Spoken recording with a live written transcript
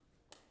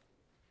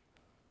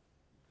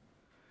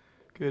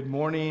Good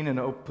morning,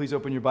 and please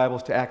open your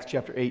Bibles to Acts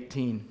chapter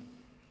 18.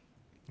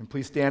 And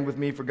please stand with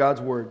me for God's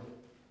Word.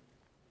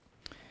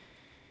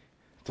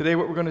 Today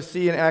what we're going to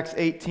see in Acts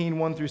 18,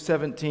 1 through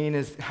 17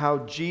 is how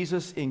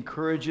Jesus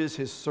encourages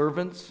his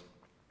servants.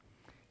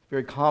 It's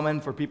very common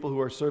for people who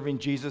are serving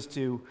Jesus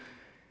to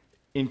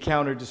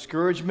encounter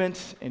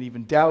discouragement and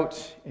even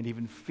doubt and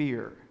even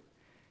fear.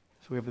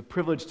 So we have the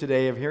privilege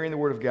today of hearing the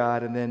Word of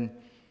God and then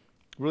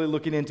really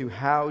looking into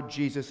how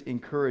Jesus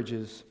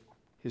encourages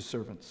his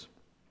servants.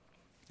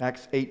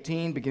 Acts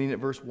 18, beginning at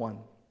verse 1.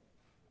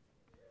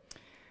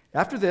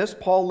 After this,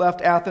 Paul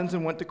left Athens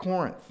and went to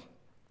Corinth.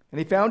 And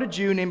he found a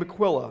Jew named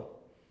Aquila,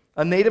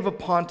 a native of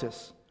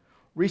Pontus,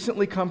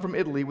 recently come from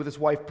Italy with his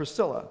wife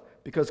Priscilla,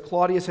 because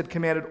Claudius had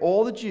commanded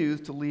all the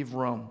Jews to leave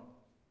Rome.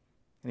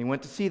 And he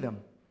went to see them.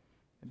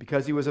 And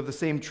because he was of the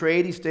same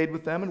trade, he stayed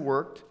with them and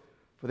worked,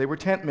 for they were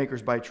tent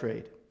makers by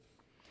trade.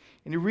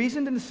 And he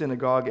reasoned in the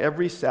synagogue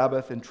every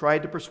Sabbath and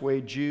tried to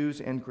persuade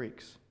Jews and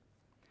Greeks.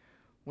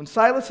 When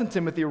Silas and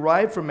Timothy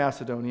arrived from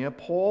Macedonia,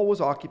 Paul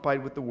was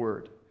occupied with the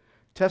word,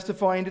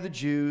 testifying to the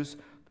Jews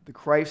that the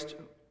Christ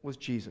was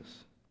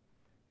Jesus.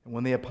 And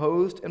when they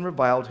opposed and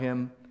reviled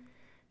him,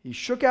 he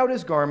shook out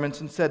his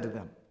garments and said to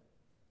them,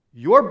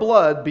 "Your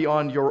blood be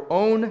on your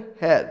own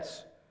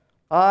heads.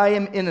 I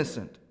am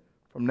innocent.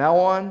 From now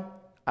on,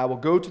 I will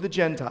go to the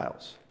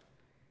Gentiles."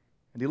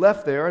 And he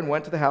left there and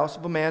went to the house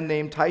of a man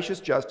named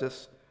Titius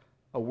Justus,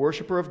 a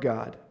worshiper of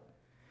God.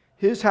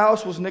 His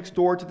house was next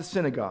door to the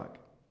synagogue.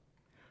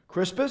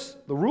 Crispus,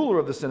 the ruler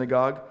of the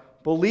synagogue,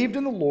 believed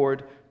in the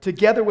Lord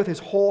together with his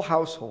whole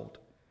household.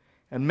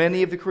 And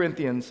many of the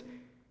Corinthians,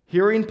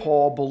 hearing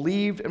Paul,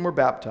 believed and were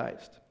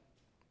baptized.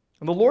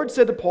 And the Lord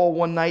said to Paul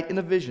one night in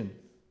a vision,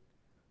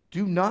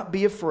 "Do not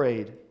be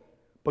afraid,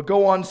 but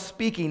go on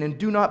speaking and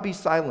do not be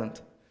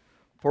silent.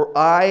 For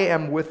I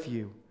am with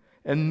you,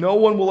 and no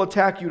one will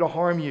attack you to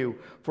harm you,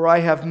 for I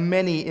have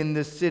many in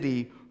this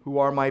city who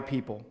are my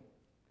people."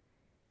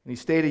 And he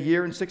stayed 1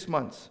 year and 6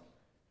 months,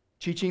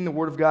 teaching the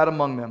word of God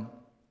among them.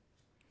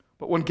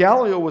 But when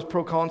Gallio was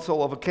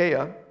proconsul of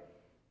Achaia,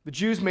 the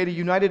Jews made a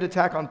united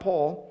attack on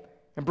Paul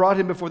and brought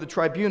him before the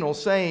tribunal,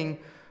 saying,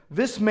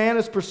 "This man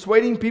is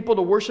persuading people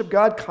to worship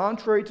God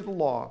contrary to the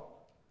law."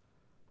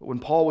 But when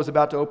Paul was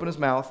about to open his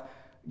mouth,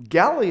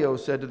 Gallio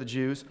said to the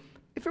Jews,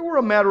 "If it were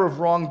a matter of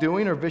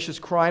wrongdoing or vicious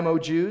crime, O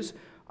Jews,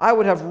 I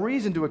would have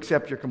reason to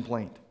accept your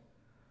complaint.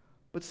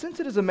 But since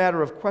it is a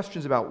matter of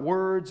questions about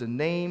words and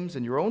names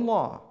and your own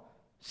law,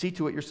 see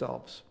to it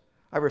yourselves.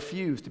 I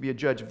refuse to be a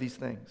judge of these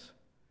things."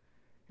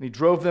 And he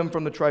drove them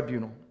from the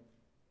tribunal.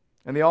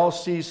 And they all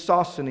seized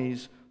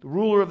Sosthenes, the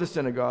ruler of the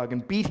synagogue,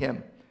 and beat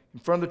him in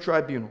front of the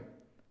tribunal.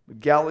 But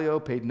Gallio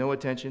paid no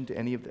attention to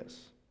any of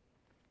this.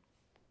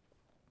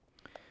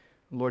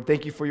 Lord,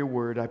 thank you for your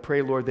word. I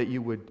pray, Lord, that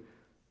you would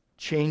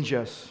change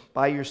us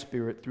by your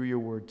Spirit through your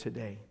word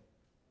today.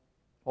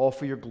 All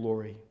for your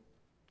glory.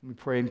 We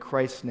pray in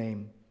Christ's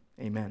name.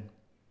 Amen.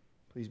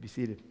 Please be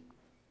seated.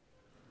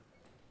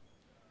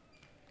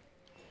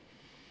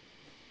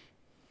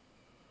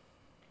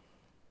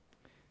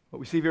 What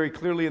we see very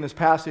clearly in this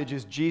passage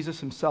is Jesus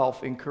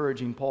himself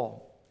encouraging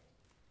Paul.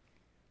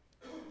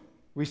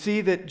 We see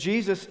that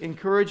Jesus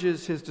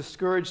encourages his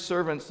discouraged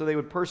servants so they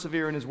would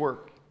persevere in his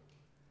work.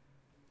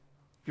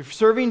 If you're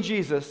serving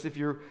Jesus, if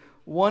you're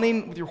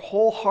wanting with your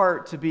whole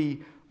heart to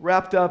be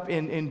wrapped up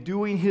in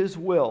doing his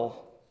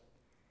will,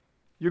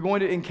 you're going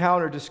to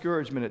encounter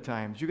discouragement at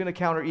times. You're going to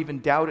encounter even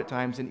doubt at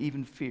times and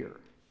even fear.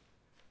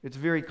 It's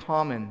very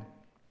common.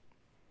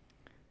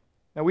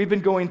 Now, we've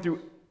been going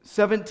through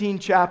 17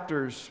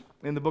 chapters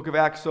in the book of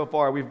Acts so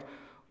far.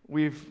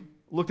 We've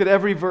looked at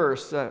every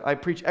verse. I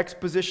preach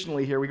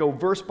expositionally here. We go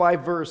verse by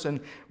verse, and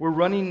we're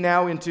running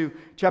now into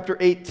chapter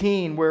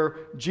 18 where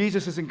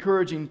Jesus is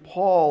encouraging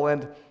Paul,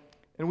 and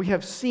we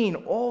have seen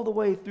all the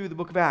way through the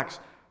book of Acts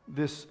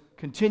this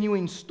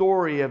continuing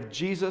story of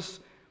Jesus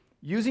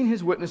using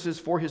his witnesses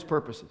for his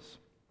purposes.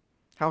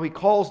 How he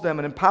calls them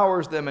and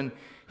empowers them and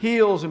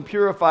heals and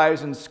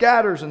purifies and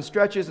scatters and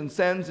stretches and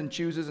sends and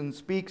chooses and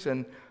speaks,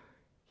 and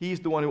he's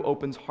the one who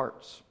opens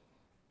hearts.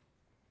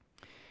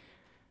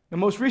 Now,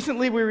 most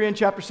recently, we were in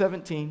chapter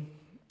 17,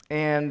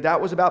 and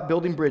that was about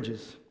building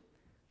bridges.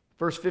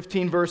 First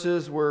 15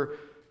 verses were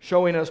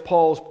showing us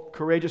Paul's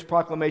courageous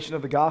proclamation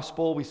of the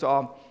gospel. We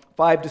saw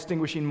 5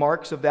 distinguishing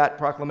marks of that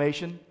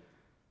proclamation: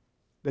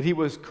 that he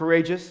was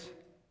courageous,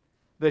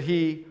 that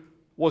he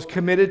was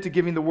committed to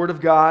giving the word of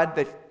God,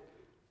 that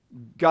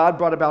God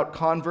brought about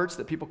converts,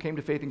 that people came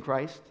to faith in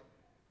Christ.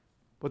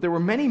 But there were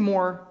many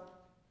more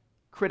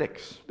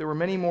critics. There were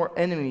many more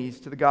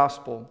enemies to the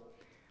gospel.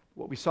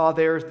 What we saw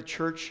there is the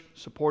church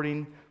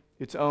supporting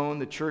its own,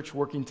 the church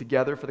working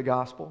together for the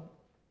gospel.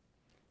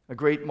 A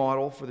great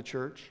model for the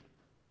church.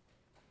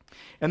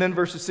 And then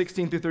verses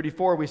 16 through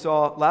 34, we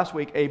saw last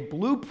week a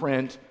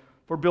blueprint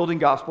for building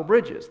gospel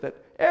bridges. That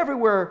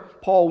everywhere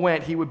Paul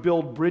went, he would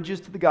build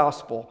bridges to the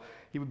gospel.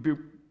 He would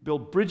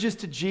build bridges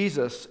to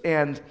Jesus,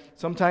 and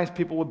sometimes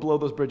people would blow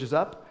those bridges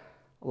up.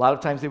 A lot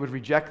of times they would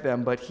reject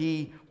them, but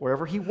he,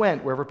 wherever he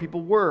went, wherever people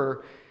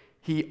were,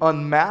 he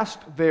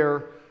unmasked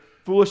their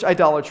foolish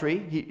idolatry.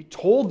 He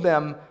told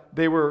them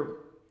they were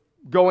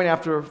going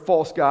after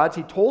false gods.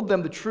 He told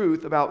them the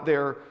truth about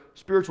their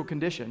spiritual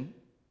condition.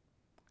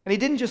 And he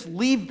didn't just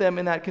leave them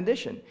in that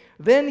condition.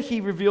 Then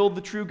he revealed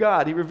the true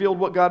God. He revealed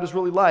what God is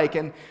really like.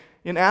 And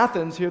in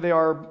Athens, here they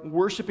are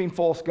worshiping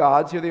false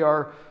gods. Here they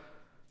are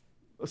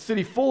a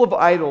city full of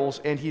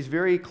idols. And he's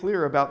very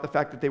clear about the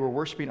fact that they were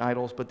worshiping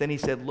idols. But then he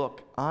said,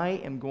 look,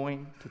 I am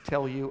going to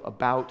tell you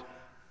about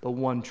the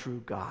one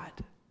true God.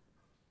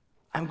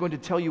 I'm going to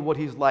tell you what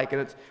he's like.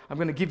 And I'm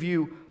going to give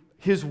you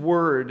his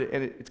word.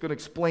 And it's going to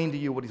explain to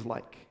you what he's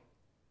like.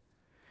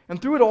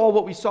 And through it all,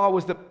 what we saw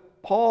was that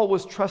Paul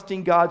was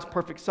trusting God's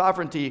perfect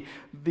sovereignty,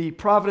 the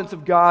providence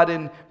of God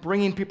in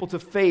bringing people to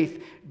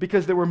faith,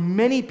 because there were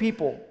many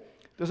people.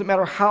 Doesn't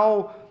matter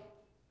how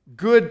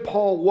good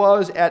Paul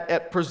was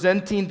at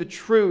presenting the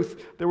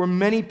truth, there were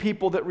many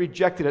people that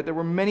rejected it. There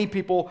were many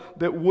people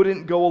that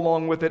wouldn't go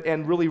along with it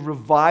and really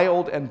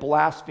reviled and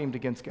blasphemed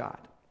against God.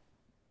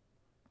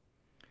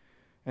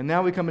 And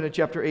now we come into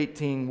chapter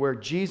 18, where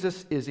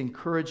Jesus is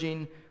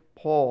encouraging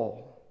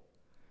Paul,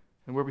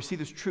 and where we see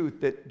this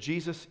truth that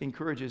Jesus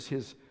encourages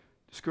his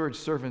discouraged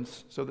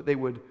servants so that they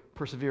would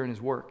persevere in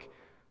his work.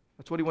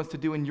 That's what he wants to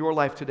do in your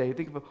life today.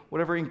 Think of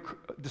whatever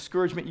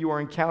discouragement you are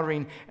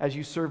encountering as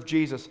you serve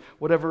Jesus,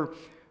 whatever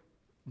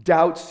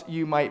doubts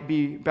you might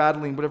be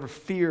battling, whatever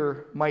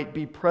fear might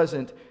be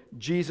present,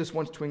 Jesus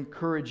wants to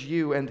encourage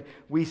you. And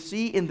we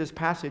see in this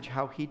passage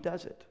how he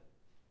does it.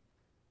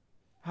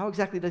 How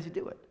exactly does he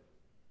do it?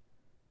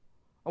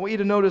 I want you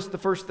to notice the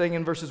first thing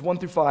in verses 1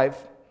 through 5.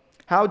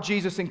 How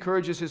Jesus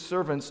encourages his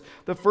servants.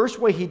 The first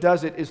way he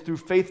does it is through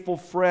faithful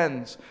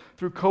friends,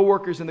 through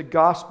co-workers in the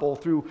gospel,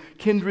 through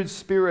kindred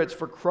spirits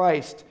for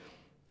Christ.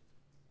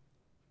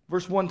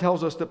 Verse 1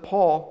 tells us that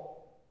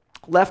Paul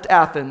left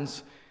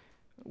Athens,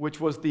 which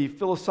was the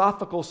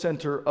philosophical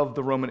center of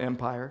the Roman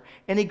Empire,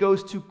 and he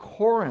goes to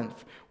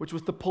Corinth, which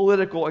was the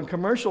political and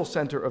commercial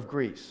center of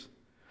Greece.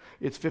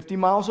 It's 50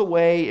 miles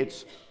away,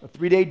 it's a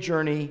 3-day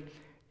journey,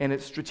 and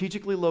it's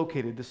strategically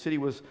located. The city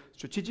was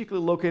strategically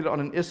located on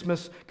an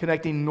isthmus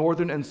connecting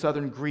northern and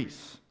southern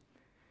Greece.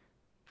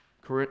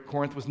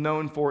 Corinth was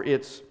known for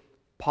its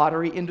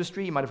pottery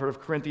industry. You might have heard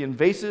of Corinthian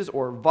vases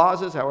or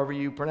vases, however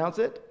you pronounce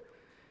it.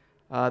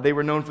 They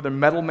were known for their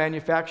metal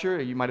manufacture.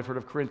 You might have heard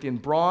of Corinthian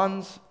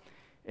bronze.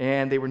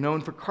 And they were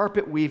known for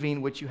carpet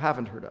weaving, which you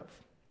haven't heard of.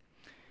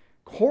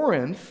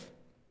 Corinth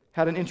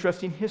had an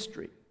interesting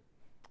history.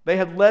 They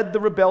had led the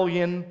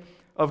rebellion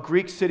of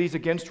Greek cities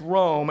against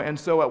Rome, and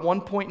so at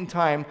one point in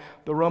time,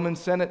 the Roman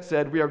Senate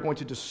said, we are going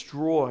to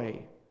destroy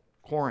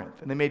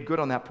Corinth, and they made good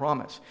on that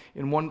promise.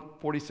 In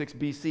 146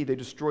 BC, they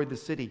destroyed the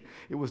city.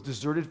 It was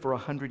deserted for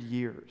 100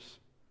 years.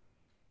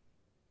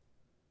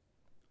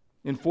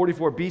 In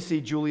 44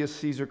 BC, Julius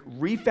Caesar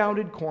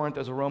refounded Corinth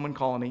as a Roman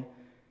colony.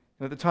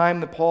 And at the time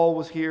that Paul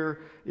was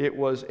here, it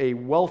was a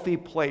wealthy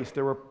place.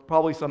 There were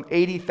probably some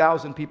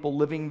 80,000 people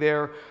living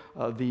there.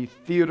 The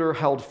theater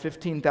held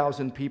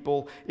 15,000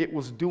 people. It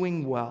was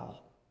doing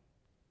well.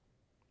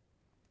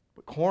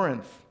 But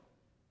Corinth,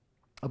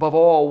 above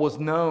all, was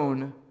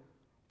known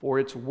for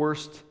its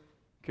worst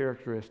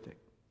characteristic.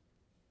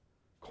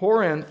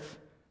 Corinth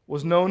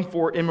was known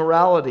for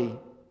immorality.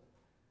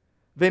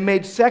 They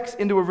made sex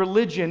into a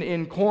religion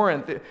in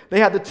Corinth. They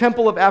had the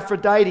temple of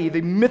Aphrodite,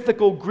 the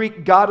mythical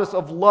Greek goddess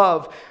of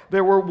love.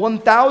 There were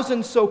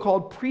 1,000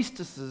 so-called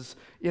priestesses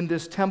in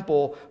this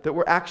temple that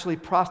were actually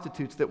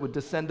prostitutes that would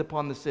descend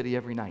upon the city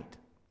every night.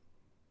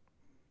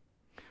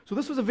 So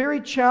this was a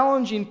very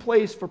challenging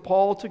place for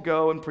Paul to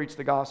go and preach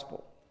the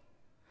gospel.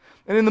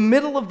 And in the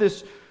middle of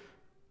this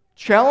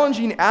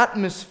challenging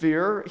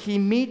atmosphere, he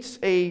meets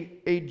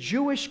a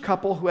Jewish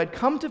couple who had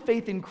come to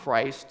faith in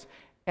Christ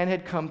and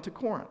had come to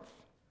Corinth.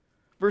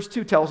 Verse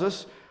 2 tells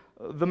us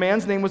the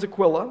man's name was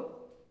Aquila.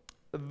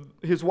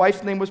 His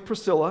wife's name was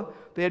Priscilla.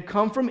 They had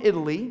come from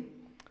Italy,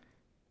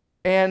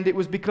 and it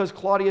was because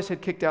Claudius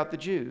had kicked out the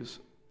Jews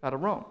out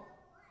of Rome.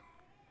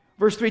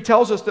 Verse 3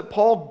 tells us that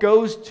Paul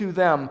goes to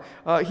them.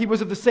 He was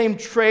of the same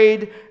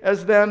trade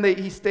as them.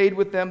 He stayed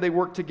with them. They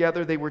worked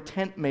together. They were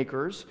tent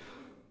makers.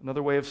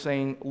 Another way of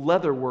saying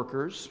leather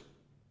workers.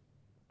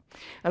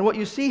 And what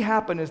you see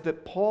happen is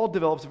that Paul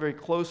develops a very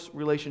close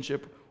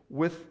relationship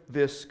with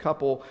this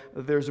couple.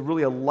 There's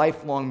really a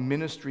lifelong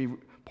ministry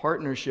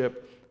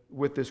partnership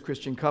with this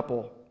Christian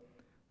couple.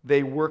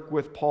 They work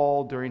with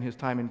Paul during his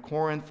time in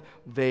Corinth.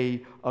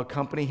 They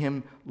accompany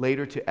him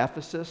later to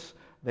Ephesus.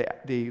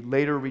 They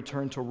later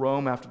return to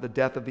Rome after the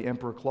death of the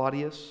Emperor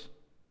Claudius.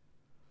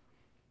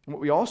 And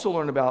what we also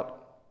learn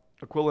about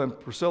Aquila and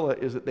Priscilla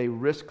is that they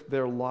risk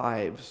their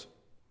lives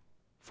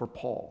for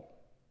Paul.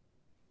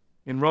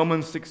 In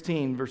Romans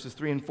 16, verses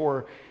 3 and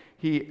 4,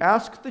 he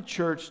asks the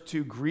church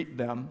to greet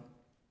them,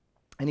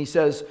 and he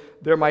says,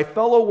 they're my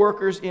fellow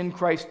workers in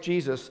Christ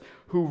Jesus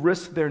who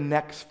risk their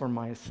necks for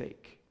my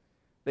sake.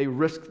 They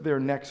risked their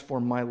necks for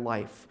my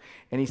life.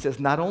 And he says,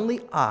 not only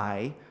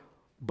I,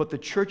 but the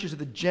churches of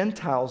the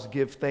Gentiles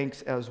give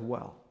thanks as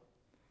well,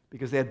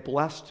 because they had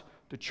blessed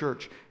the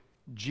church.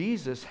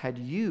 Jesus had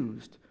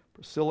used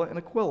Priscilla and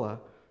Aquila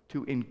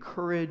to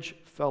encourage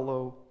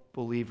fellow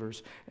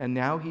believers. And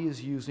now he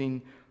is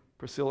using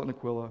Priscilla and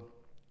Aquila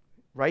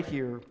right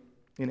here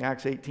in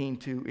Acts 18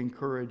 to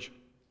encourage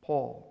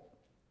Paul.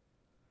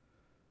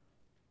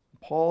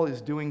 Paul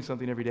is doing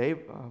something every day.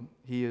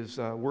 He is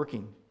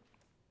working.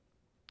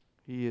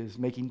 He is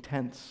making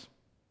tents.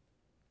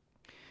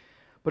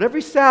 But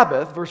every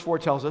Sabbath, verse 4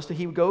 tells us that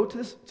he would go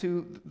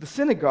to the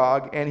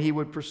synagogue and he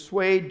would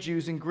persuade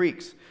Jews and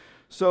Greeks.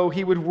 So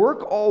he would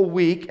work all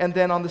week, and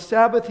then on the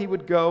Sabbath he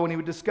would go and he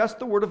would discuss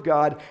the Word of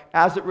God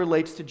as it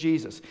relates to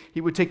Jesus.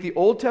 He would take the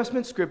Old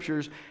Testament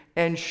scriptures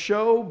and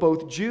show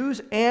both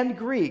Jews and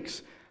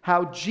Greeks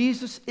how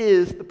Jesus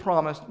is the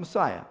promised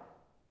Messiah.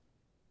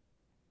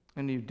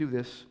 And he would do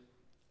this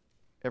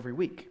every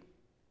week.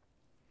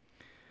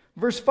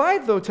 Verse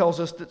 5, though,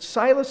 tells us that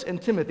Silas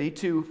and Timothy,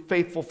 two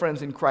faithful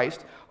friends in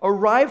Christ,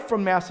 arrive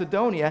from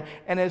Macedonia,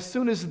 and as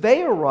soon as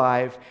they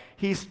arrive,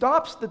 he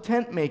stops the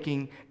tent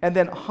making, and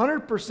then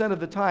 100%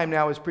 of the time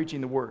now is preaching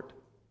the word.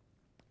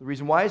 The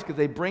reason why is because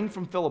they bring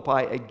from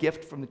Philippi a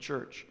gift from the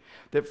church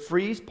that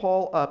frees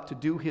Paul up to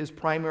do his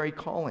primary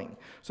calling.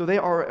 So they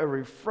are a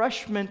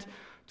refreshment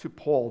to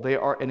Paul. They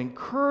are an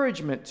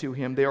encouragement to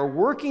him. They are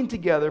working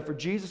together for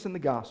Jesus and the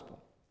gospel.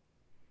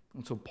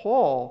 And so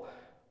Paul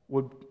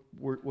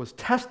was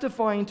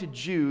testifying to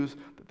Jews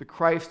that the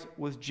Christ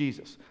was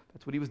Jesus.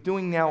 That's what he was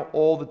doing now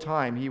all the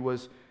time. He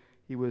was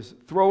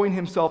throwing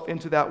himself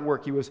into that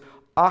work. He was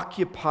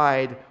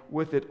occupied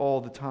with it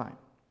all the time.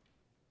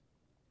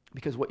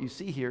 Because what you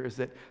see here is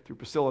that through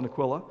Priscilla and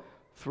Aquila,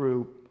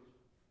 through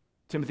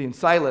Timothy and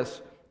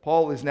Silas,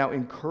 Paul is now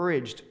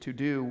encouraged to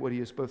do what he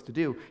is supposed to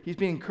do. He's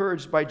being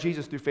encouraged by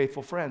Jesus through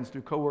faithful friends,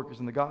 through co-workers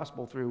in the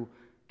gospel, through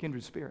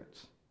kindred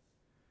spirits.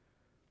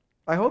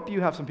 I hope you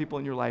have some people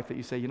in your life that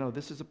you say,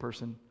 this is a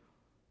person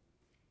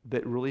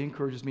that really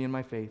encourages me in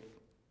my faith,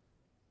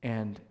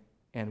 and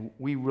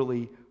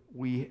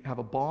we have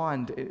a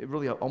bond,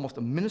 really almost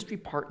a ministry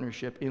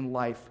partnership in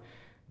life,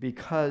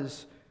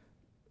 because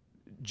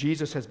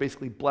Jesus has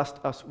basically blessed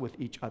us with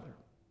each other.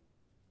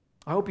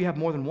 I hope you have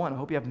more than one. I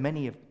hope you have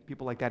many of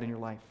people like that in your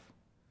life.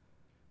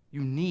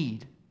 You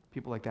need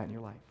people like that in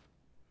your life.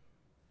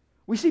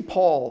 We see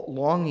Paul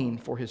longing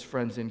for his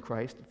friends in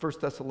Christ. 1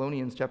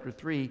 Thessalonians chapter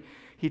 3,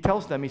 he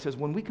tells them, he says,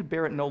 when we could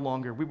bear it no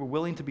longer, we were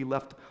willing to be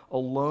left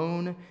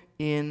alone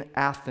in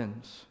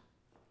Athens.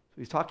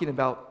 So he's talking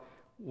about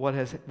what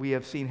we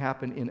have seen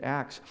happen in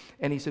Acts.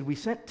 And he said, we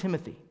sent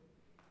Timothy,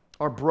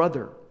 our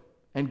brother,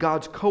 and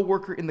God's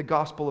co-worker in the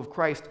gospel of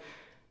Christ,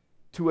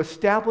 to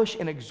establish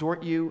and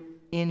exhort you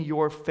in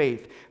your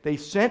faith. They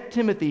sent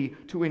Timothy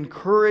to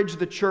encourage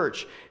the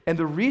church. And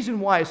the reason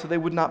why is so they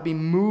would not be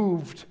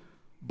moved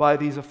by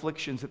these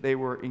afflictions that they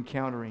were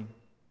encountering.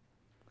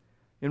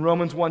 In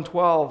Romans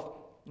 1:12,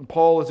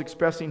 Paul is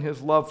expressing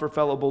his love for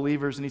fellow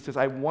believers, and he says,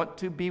 I want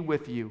to be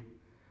with you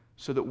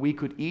so that we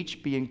could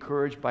each be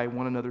encouraged by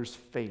one another's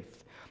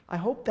faith. I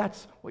hope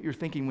that's what you're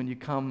thinking when you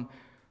come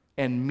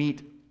and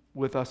meet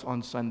with us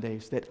on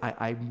Sundays, that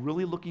I'm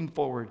really looking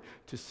forward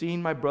to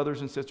seeing my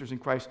brothers and sisters in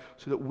Christ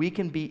so that we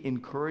can be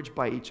encouraged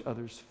by each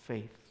other's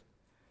faith.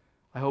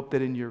 I hope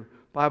that in your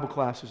Bible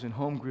classes and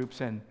home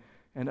groups and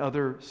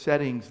other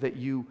settings that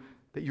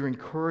you're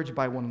encouraged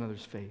by one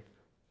another's faith.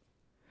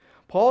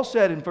 Paul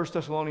said in 1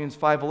 Thessalonians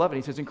 5:11,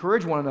 he says,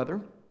 encourage one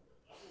another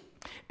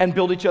and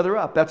build each other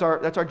up. That's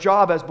our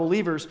job as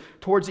believers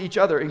towards each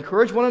other.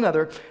 Encourage one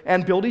another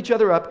and build each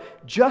other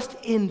up, just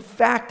in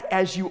fact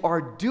as you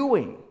are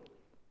doing.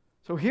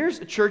 So here's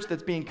a church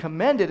that's being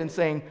commended and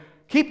saying,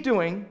 keep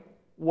doing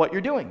what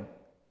you're doing.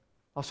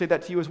 I'll say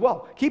that to you as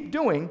well. Keep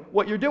doing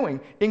what you're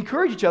doing.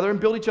 Encourage each other and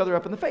build each other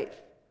up in the faith.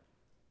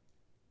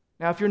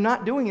 Now, if you're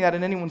not doing that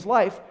in anyone's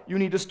life, you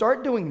need to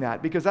start doing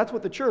that, because that's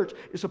what the church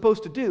is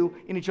supposed to do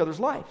in each other's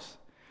lives.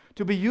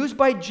 To be used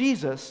by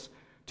Jesus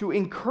to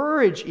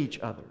encourage each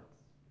other.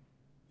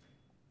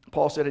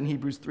 Paul said in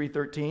Hebrews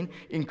 3:13,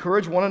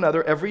 encourage one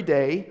another every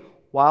day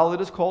while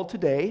it is called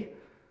today,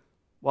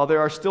 while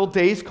there are still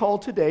days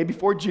called today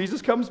before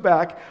Jesus comes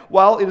back,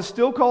 while it is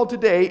still called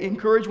today,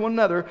 encourage one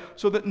another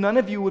so that none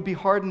of you would be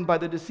hardened by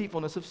the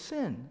deceitfulness of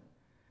sin.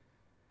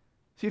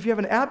 See, if you have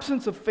an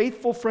absence of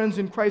faithful friends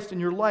in Christ in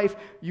your life,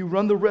 you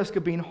run the risk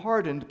of being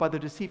hardened by the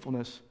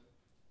deceitfulness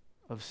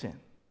of sin.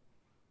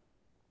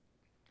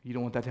 You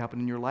don't want that to happen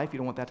in your life. You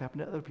don't want that to happen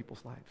to other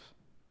people's lives.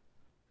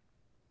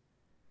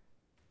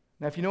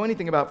 Now, if you know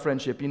anything about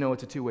friendship, you know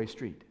it's a two-way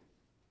street.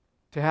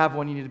 To have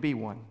one, you need to be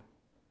one.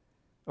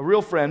 A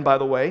real friend, by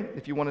the way,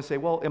 if you want to say,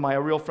 well, am I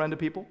a real friend to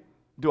people?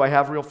 Do I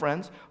have real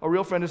friends? A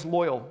real friend is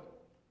loyal.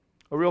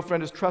 A real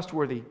friend is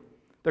trustworthy.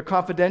 They're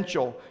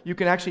confidential. You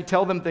can actually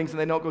tell them things and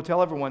they don't go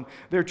tell everyone.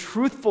 They're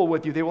truthful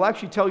with you. They will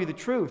actually tell you the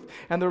truth.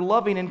 And they're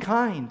loving and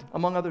kind,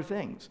 among other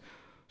things.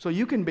 So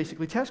you can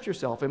basically test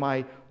yourself. Am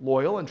I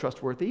loyal and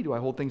trustworthy? Do I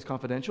hold things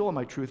confidential? Am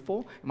I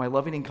truthful? Am I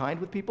loving and kind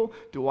with people?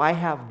 Do I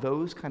have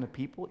those kind of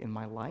people in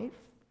my life?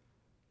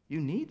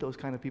 You need those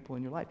kind of people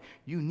in your life.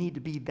 You need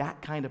to be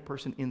that kind of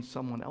person in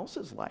someone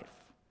else's life.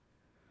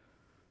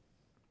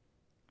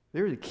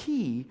 There is a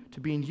key to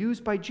being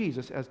used by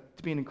Jesus as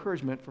to be an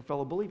encouragement for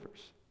fellow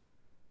believers.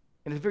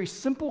 And it's a very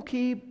simple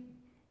key,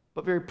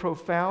 but very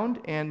profound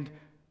and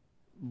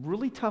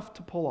really tough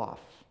to pull off.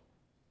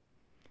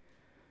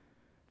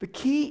 The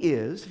key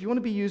is, if you want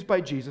to be used by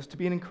Jesus to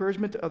be an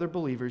encouragement to other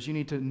believers, you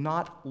need to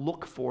not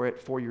look for it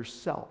for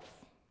yourself,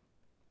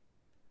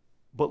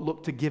 but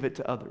look to give it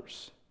to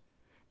others.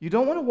 You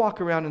don't want to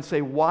walk around and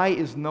say, why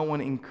is no one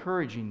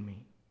encouraging me?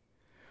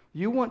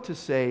 You want to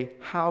say,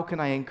 how can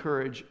I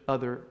encourage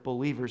other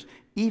believers,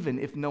 even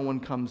if no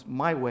one comes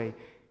my way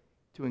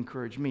to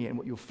encourage me? And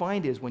what you'll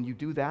find is when you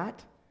do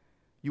that,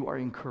 you are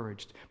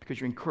encouraged, because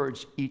you're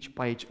encouraged each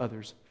by each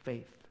other's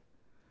faith.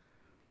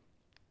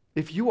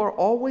 If you are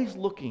always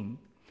looking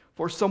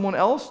for someone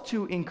else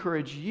to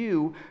encourage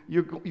you,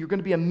 you're going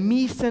to be a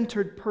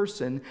me-centered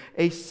person,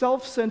 a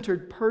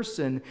self-centered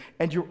person,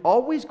 and you're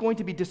always going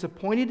to be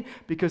disappointed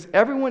because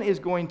everyone is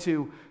going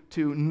to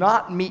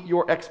not meet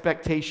your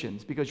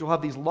expectations, because you'll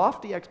have these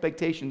lofty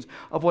expectations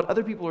of what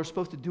other people are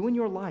supposed to do in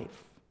your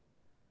life.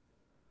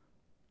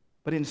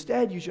 But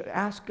instead, you should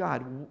ask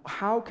God,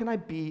 how can I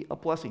be a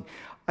blessing?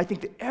 I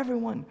think that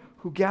everyone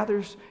who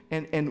gathers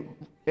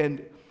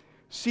and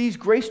sees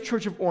Grace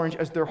Church of Orange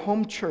as their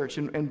home church,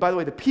 and by the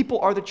way, the people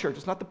are the church.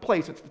 It's not the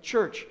place, it's the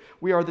church.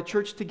 We are the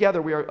church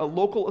together. We are a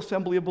local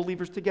assembly of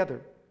believers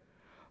together.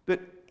 That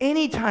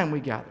anytime we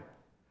gather,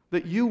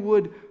 that you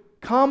would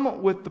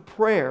come with the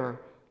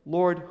prayer,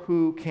 Lord,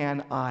 who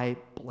can I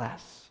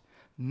bless?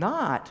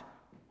 Not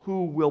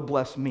who will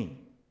bless me.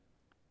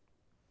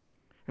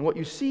 And what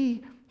you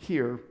see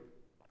here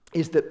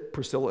is that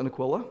Priscilla and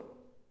Aquila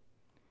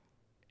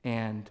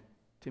and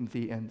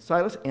Timothy and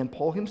Silas and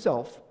Paul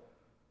himself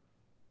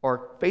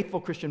are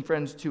faithful Christian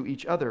friends to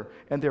each other,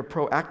 and they're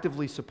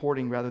proactively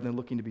supporting rather than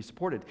looking to be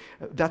supported.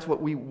 That's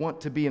what we want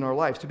to be in our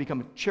lives, to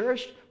become a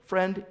cherished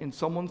friend in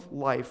someone's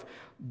life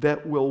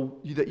that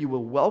you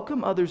will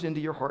welcome others into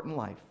your heart and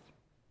life,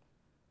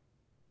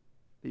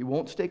 that you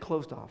won't stay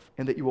closed off,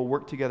 and that you will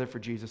work together for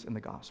Jesus and the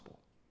gospel.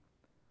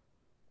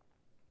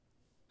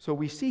 So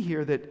we see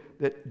here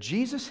that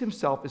Jesus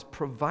himself is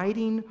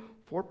providing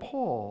for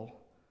Paul,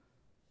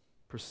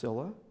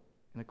 Priscilla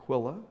and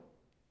Aquila,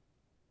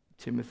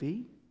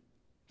 Timothy,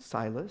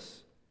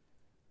 Silas,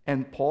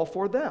 and Paul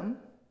for them,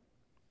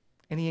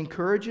 and he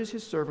encourages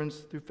his servants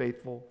through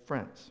faithful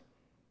friends.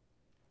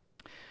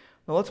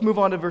 Now let's move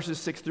on to verses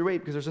 6 through 8,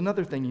 because there's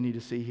another thing you need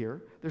to see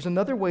here. There's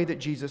another way that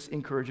Jesus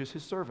encourages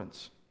his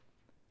servants.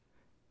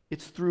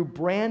 It's through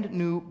brand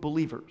new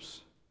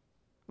believers.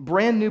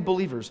 Brand new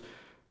believers.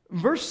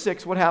 Verse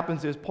 6, what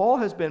happens is Paul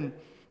has been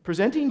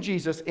presenting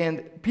Jesus,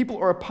 and people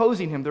are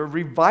opposing him. They're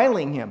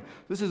reviling him.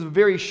 This is a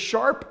very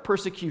sharp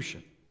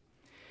persecution.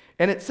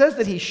 And it says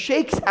that he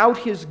shakes out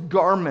his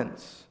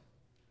garments.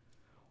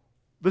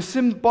 The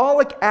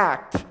symbolic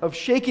act of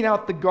shaking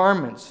out the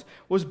garments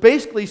was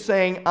basically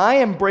saying, I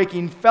am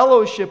breaking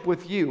fellowship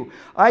with you.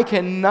 I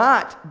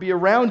cannot be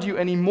around you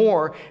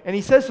anymore. And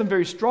he says some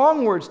very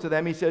strong words to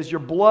them. He says, your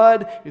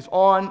blood is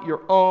on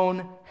your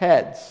own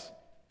heads.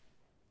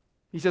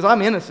 He says,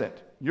 I'm innocent.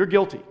 You're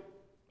guilty.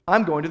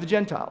 I'm going to the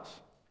Gentiles.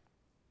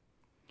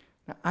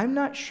 Now, I'm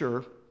not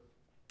sure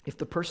if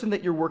the person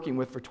that you're working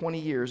with for 20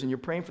 years and you're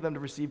praying for them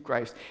to receive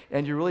Christ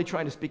and you're really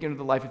trying to speak into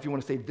their life, if you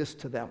want to say this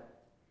to them.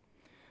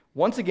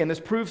 Once again, this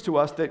proves to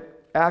us that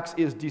Acts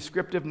is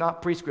descriptive,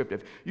 not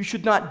prescriptive. You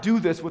should not do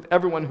this with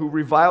everyone who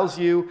reviles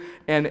you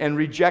and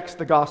rejects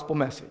the gospel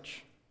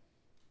message.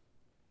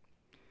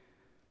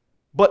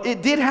 But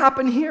it did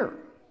happen here.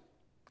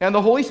 And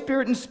the Holy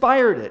Spirit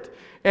inspired it.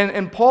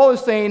 And Paul is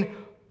saying,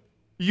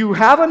 you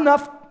have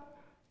enough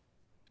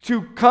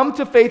to come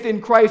to faith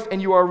in Christ,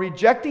 and you are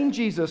rejecting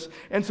Jesus,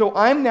 and so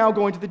I'm now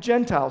going to the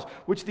Gentiles,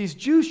 which these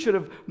Jews should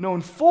have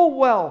known full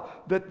well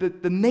that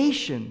the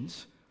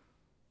nations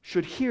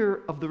should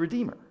hear of the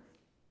Redeemer.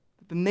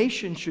 That the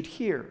nation should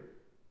hear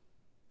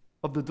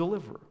of the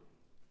Deliverer.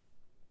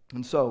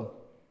 And so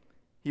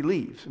he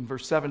leaves. And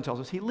verse 7 tells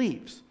us he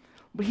leaves.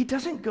 But he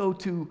doesn't go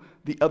to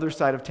the other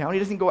side of town. He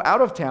doesn't go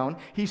out of town.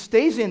 He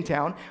stays in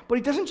town, but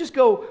he doesn't just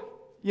go,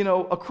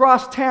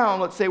 across town,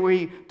 let's say, where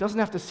he doesn't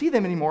have to see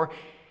them anymore.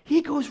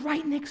 He goes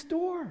right next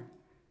door.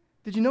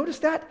 Did you notice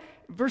that?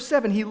 Verse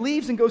 7, he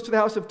leaves and goes to the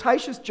house of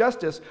Titius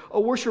Justus, a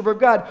worshiper of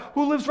God,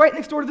 who lives right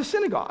next door to the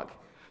synagogue.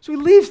 So he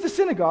leaves the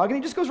synagogue and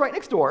he just goes right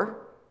next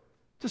door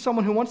to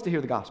someone who wants to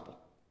hear the gospel.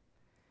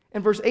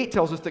 And verse 8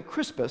 tells us that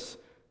Crispus,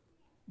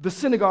 the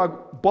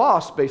synagogue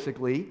boss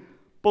basically,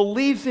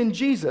 believes in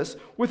Jesus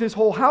with his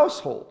whole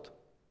household.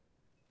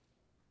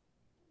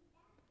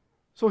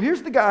 So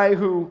here's the guy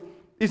who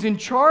is in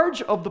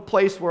charge of the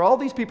place where all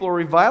these people are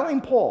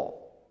reviling Paul.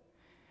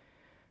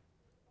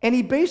 And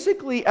he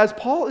basically, as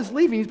Paul is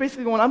leaving, he's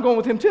basically going, I'm going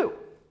with him too.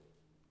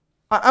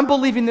 I'm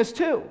believing this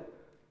too.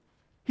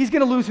 He's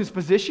going to lose his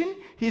position.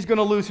 He's going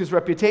to lose his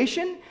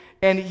reputation.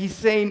 And he's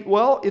saying,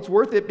 well, it's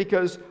worth it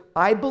because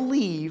I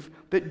believe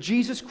that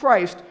Jesus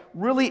Christ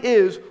really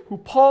is who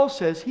Paul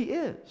says he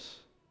is.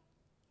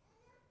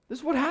 This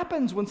is what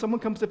happens when someone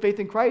comes to faith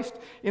in Christ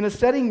in a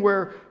setting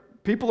where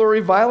people are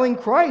reviling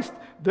Christ.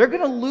 They're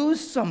going to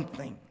lose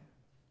something.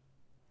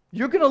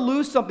 You're going to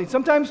lose something.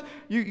 Sometimes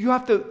you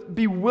have to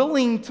be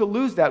willing to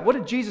lose that. What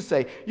did Jesus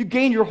say? You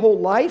gain your whole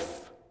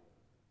life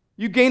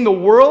You gain the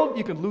world,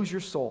 you can lose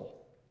your soul.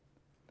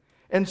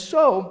 And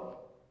so,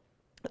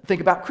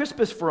 think about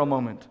Crispus for a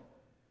moment.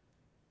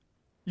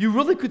 You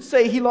really could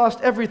say he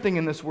lost everything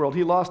in this world.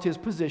 He lost his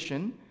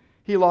position.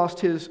 He lost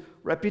his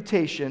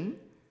reputation.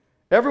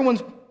 Everyone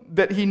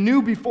that he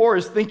knew before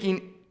is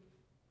thinking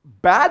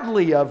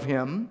badly of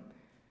him,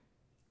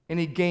 and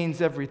he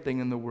gains everything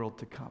in the world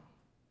to come.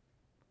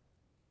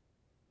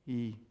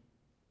 He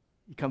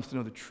comes to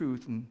know the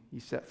truth, and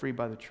he's set free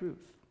by the truth.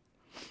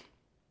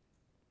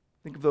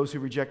 Think of those who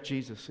reject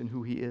Jesus and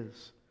who he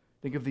is.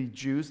 Think of the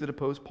Jews that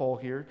opposed Paul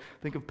here.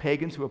 Think of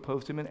pagans who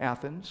opposed him in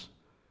Athens,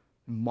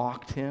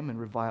 mocked him and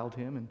reviled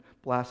him and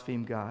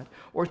blasphemed God.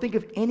 Or think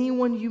of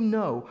anyone you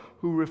know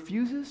who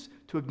refuses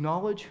to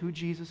acknowledge who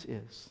Jesus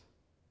is.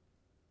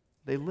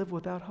 They live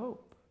without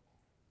hope.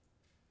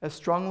 As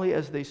strongly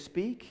as they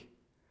speak,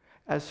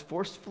 as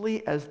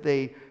forcefully as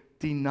they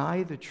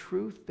deny the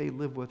truth, they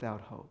live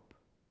without hope.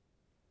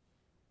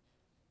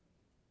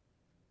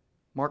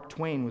 Mark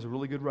Twain was a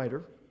really good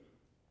writer.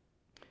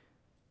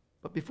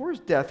 But before his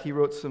death, he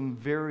wrote some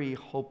very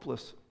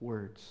hopeless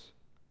words.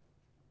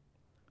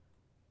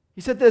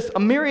 He said this: "A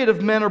myriad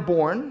of men are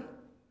born.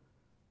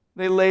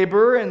 They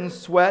labor and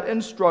sweat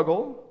and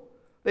struggle.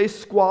 They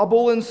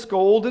squabble and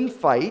scold and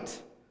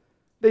fight.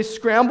 They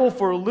scramble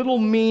for little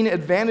mean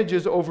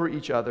advantages over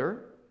each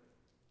other.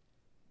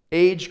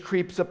 Age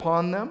creeps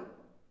upon them.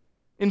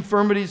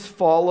 Infirmities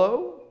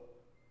follow.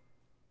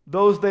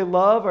 Those they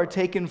love are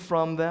taken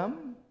from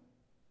them.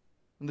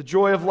 And the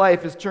joy of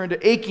life is turned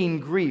to aching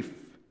grief.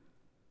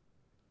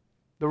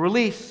 The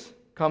release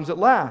comes at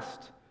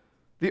last.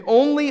 The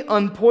only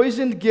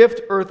unpoisoned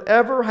gift earth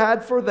ever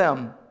had for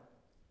them.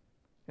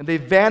 And they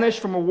vanish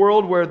from a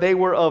world where they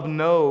were of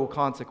no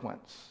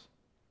consequence.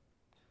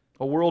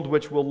 A world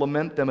which will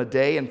lament them a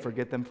day and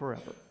forget them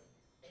forever."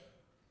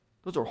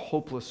 Those are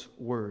hopeless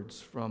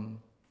words from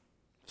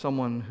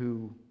someone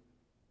who,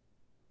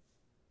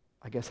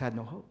 I guess, had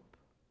no hope.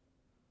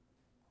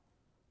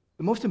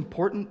 The most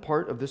important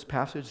part of this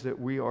passage that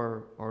we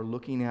are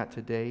looking at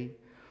today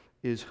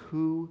is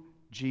who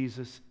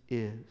Jesus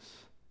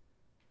is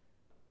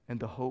and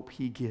the hope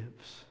he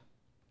gives.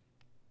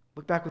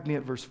 Look back with me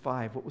at verse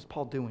 5. What was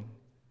Paul doing?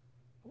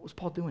 What was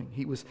Paul doing?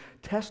 He was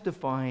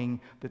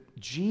testifying that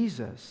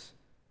Jesus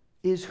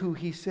is who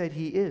he said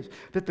he is,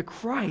 that the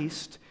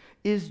Christ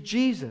is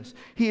Jesus.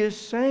 He is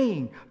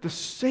saying the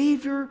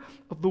Savior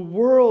of the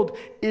world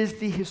is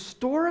the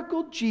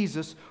historical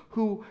Jesus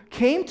who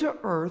came to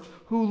earth,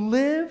 who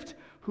lived,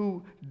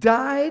 who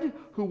died,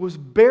 who was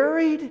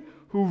buried,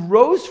 who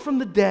rose from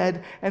the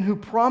dead, and who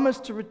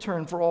promised to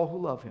return for all who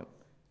love him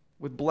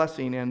with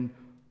blessing and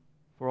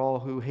for all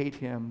who hate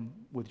him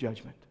with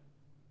judgment.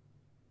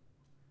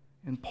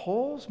 And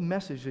Paul's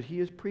message that he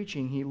is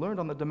preaching, he learned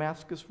on the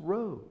Damascus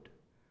Road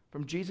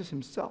from Jesus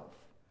himself.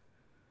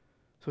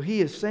 So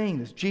he is saying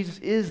this: Jesus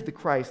is the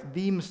Christ,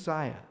 the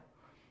Messiah.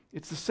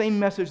 It's the same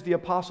message the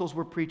apostles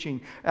were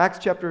preaching. Acts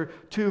chapter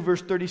 2,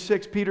 verse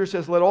 36, Peter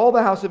says, "Let all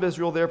the house of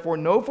Israel therefore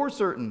know for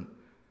certain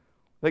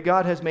that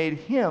God has made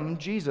him,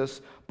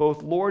 Jesus,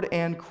 both Lord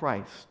and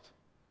Christ."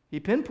 He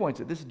pinpoints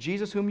it. This is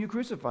Jesus whom you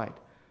crucified,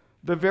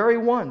 the very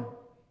one.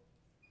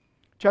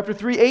 Chapter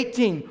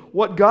 3:18,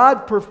 what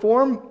God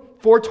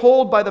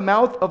foretold by the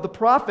mouth of the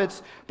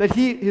prophets that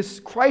his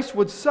Christ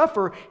would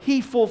suffer, he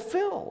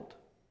fulfilled.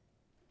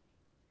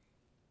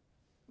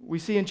 We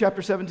see in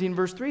chapter 17,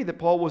 verse 3, that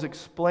Paul was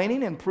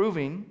explaining and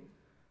proving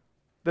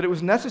that it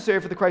was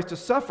necessary for the Christ to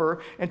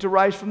suffer and to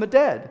rise from the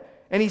dead.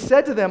 And he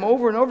said to them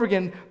over and over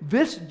again,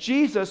 "This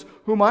Jesus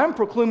whom I'm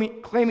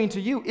proclaiming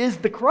to you is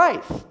the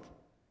Christ."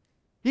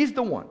 He's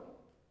the one.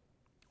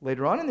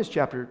 Later on in this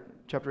chapter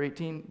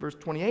 18, verse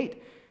 28,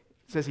 it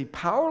says he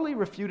powerfully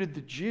refuted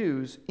the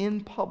Jews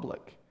in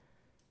public.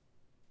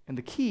 And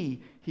the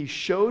key, he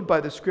showed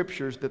by the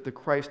scriptures that the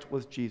Christ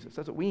was Jesus.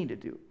 That's what we need to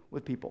do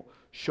with people.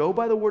 Show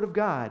by the word of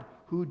God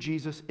who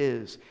Jesus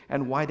is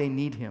and why they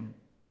need him.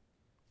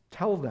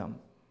 Tell them.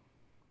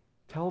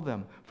 Tell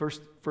them.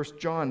 First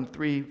John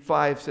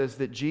 3:5 says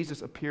that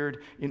Jesus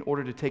appeared in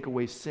order to take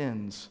away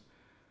sins.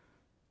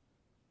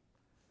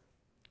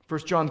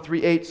 1 John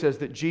 3:8 says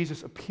that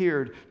Jesus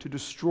appeared to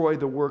destroy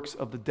the works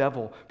of the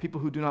devil. People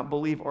who do not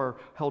believe are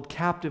held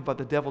captive by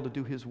the devil to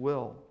do his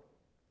will.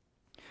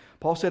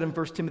 Paul said in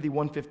 1 Timothy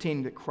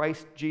 1:15 that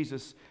Christ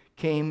Jesus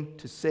came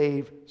to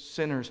save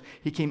sinners.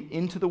 He came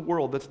into the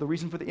world. That's the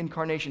reason for the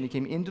incarnation. He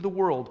came into the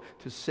world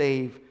to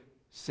save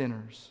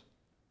sinners.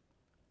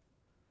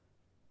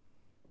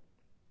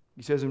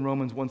 He says in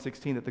Romans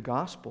 1:16 that the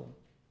gospel,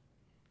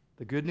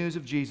 the good news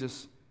of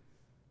Jesus,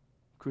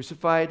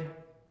 crucified,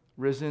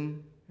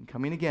 risen, and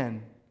coming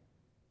again,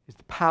 is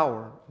the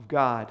power of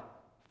God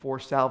for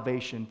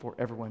salvation for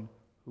everyone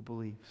who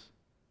believes.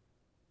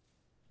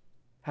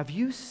 Have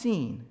you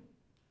seen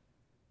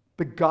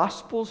the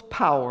gospel's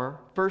power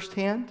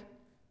firsthand?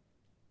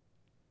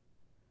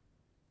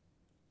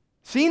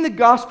 Seeing the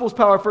gospel's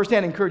power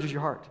firsthand encourages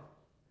your heart.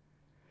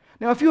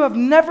 Now, if you have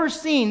never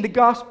seen the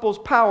gospel's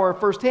power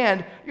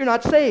firsthand, you're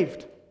not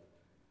saved.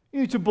 You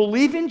need to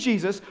believe in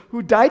Jesus,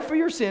 who died for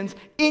your sins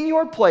in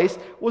your place,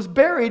 was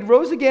buried,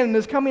 rose again, and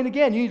is coming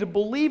again. You need to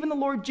believe in the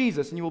Lord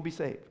Jesus, and you will be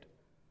saved.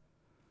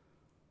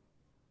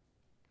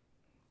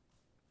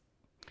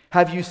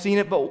 Have you seen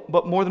it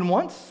but more than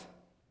once?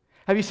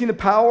 Have you seen the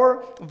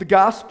power of the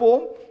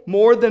gospel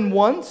more than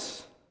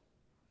once?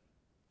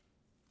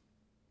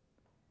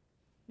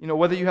 You know,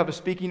 whether you have a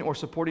speaking or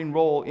supporting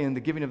role in the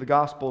giving of the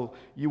gospel,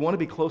 you want to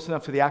be close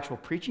enough to the actual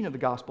preaching of the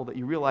gospel that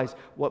you realize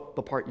what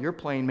the part you're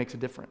playing makes a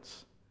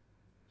difference.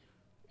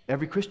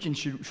 Every Christian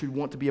should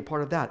want to be a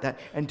part of that.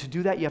 And to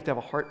do that, you have to have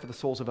a heart for the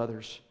souls of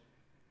others.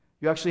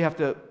 You actually have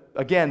to,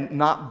 again,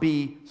 not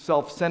be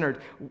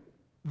self-centered.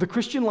 The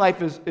Christian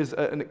life is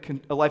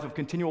a life of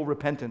continual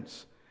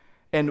repentance.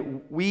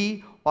 And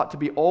we ought to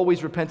be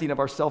always repenting of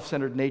our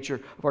self-centered nature,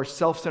 of our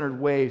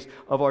self-centered ways,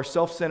 of our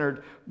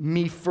self-centered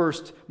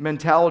me-first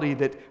mentality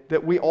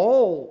that we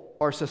all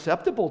are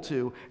susceptible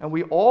to and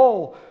we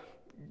all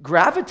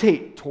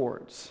gravitate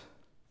towards.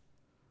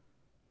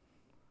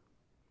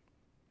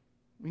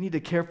 We need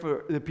to care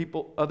for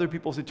other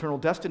people's eternal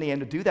destiny, and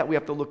to do that, we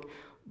have to look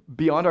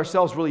beyond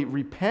ourselves, really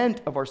repent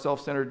of our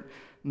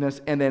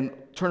self-centeredness, and then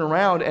turn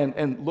around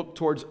and look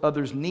towards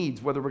others'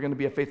 needs, whether we're going to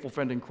be a faithful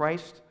friend in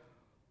Christ,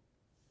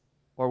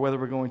 or whether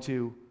we're going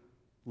to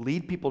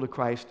lead people to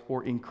Christ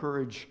or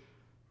encourage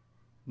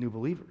new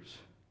believers.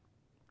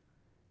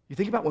 You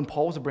think about when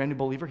Paul was a brand new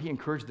believer, he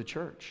encouraged the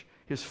church.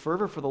 His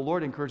fervor for the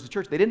Lord encouraged the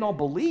church. They didn't all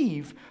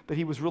believe that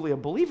he was really a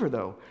believer,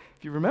 though.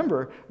 If you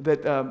remember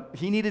that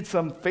he needed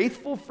some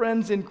faithful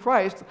friends in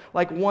Christ,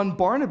 like one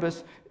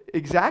Barnabas,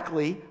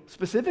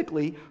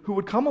 specifically, who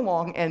would come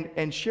along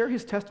and share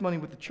his testimony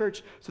with the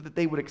church so that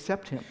they would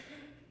accept him.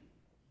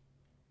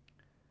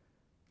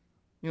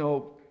 You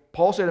know,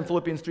 Paul said in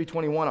Philippians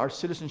 3:21, our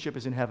citizenship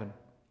is in heaven.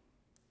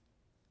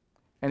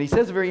 And he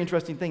says a very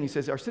interesting thing. He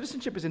says, our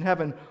citizenship is in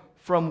heaven,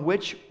 from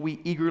which we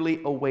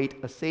eagerly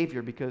await a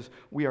Savior, because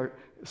we are,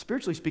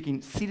 spiritually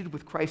speaking, seated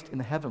with Christ in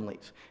the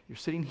heavenlies. You're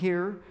sitting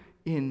here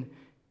in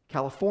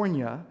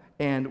California,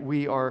 and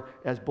we are,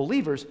 as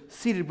believers,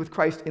 seated with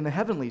Christ in the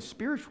heavenlies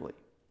spiritually.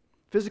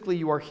 Physically,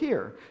 you are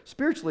here.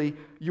 Spiritually,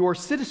 your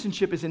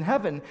citizenship is in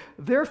heaven.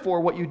 Therefore,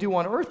 what you do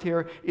on earth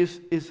here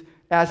is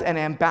as an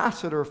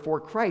ambassador for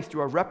Christ.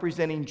 You are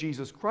representing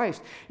Jesus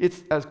Christ.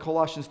 It's, as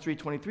Colossians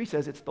 3:23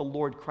 says, it's the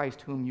Lord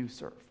Christ whom you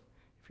serve.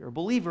 If you're a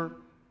believer,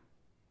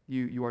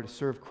 you are to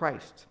serve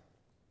Christ.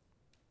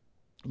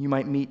 You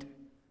might meet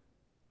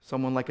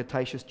someone like a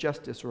Titius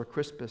Justus or a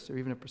Crispus or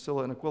even a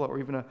Priscilla and Aquila or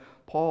even a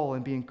Paul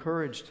and be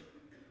encouraged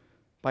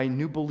by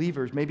new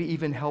believers, maybe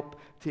even help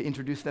to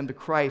introduce them to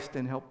Christ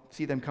and help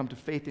see them come to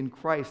faith in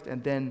Christ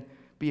and then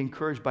be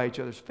encouraged by each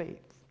other's faith.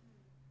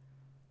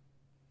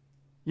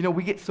 You know,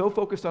 we get so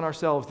focused on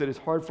ourselves that it's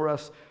hard for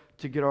us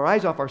to get our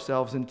eyes off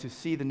ourselves and to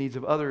see the needs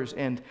of others.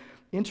 And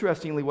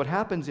interestingly, what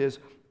happens is,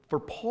 for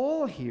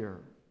Paul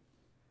here,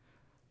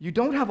 you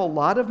don't have a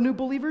lot of new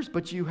believers,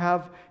 but you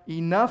have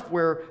enough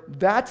where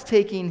that's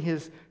taking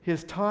his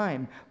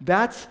time.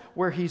 That's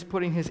where he's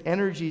putting his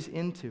energies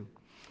into.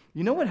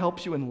 You know what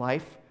helps you in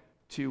life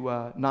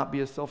to not be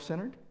as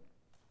self-centered?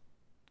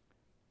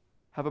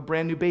 Have a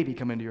brand new baby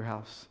come into your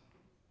house.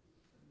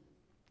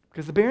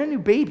 Because the brand new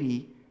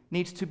baby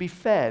needs to be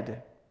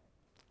fed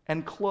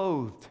and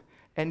clothed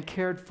and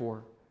cared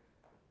for.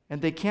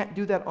 And they can't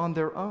do that on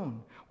their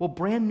own. Well,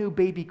 brand new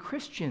baby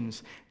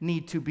Christians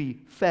need to be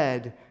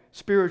fed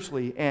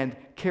spiritually and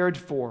cared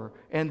for.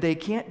 And they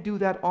can't do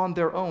that on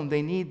their own.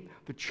 They need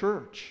the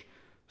church.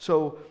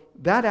 So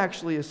that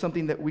actually is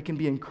something that we can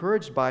be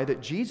encouraged by,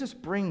 that Jesus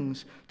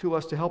brings to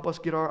us to help us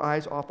get our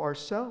eyes off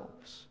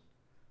ourselves.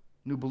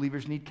 New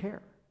believers need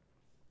care.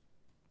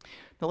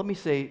 Now let me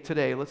say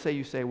today, let's say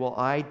you say, well,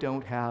 I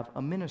don't have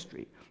a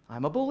ministry.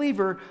 I'm a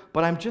believer,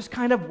 but I'm just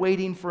kind of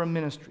waiting for a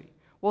ministry.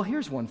 Well,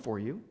 here's one for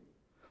you.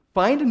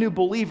 Find a new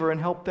believer and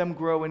help them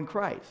grow in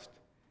Christ.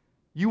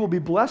 You will be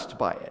blessed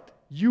by it.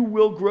 You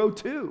will grow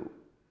too.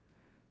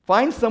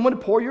 Find someone to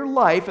pour your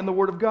life and the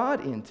Word of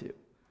God into.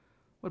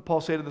 What did Paul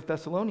say to the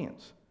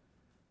Thessalonians?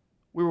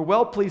 We were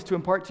well pleased to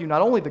impart to you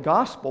not only the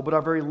gospel, but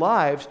our very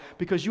lives,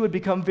 because you had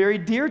become very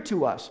dear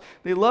to us.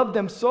 They loved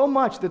them so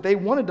much that they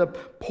wanted to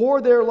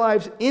pour their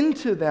lives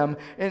into them.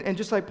 And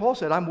just like Paul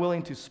said, I'm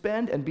willing to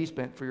spend and be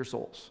spent for your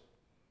souls.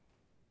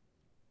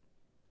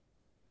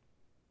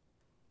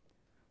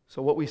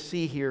 So what we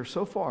see here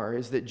so far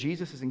is that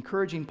Jesus is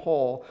encouraging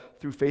Paul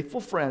through faithful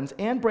friends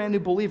and brand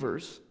new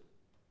believers.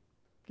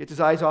 Gets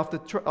his eyes off the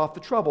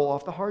trouble,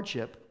 off the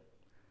hardship.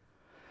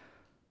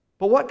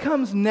 But what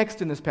comes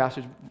next in this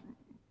passage?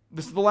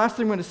 This is the last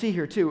thing we're going to see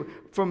here too.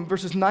 From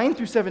verses 9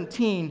 through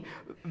 17,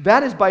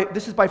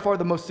 this is by far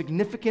the most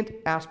significant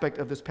aspect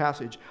of this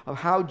passage of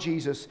how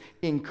Jesus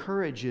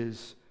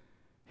encourages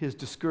his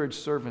discouraged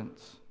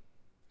servants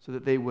so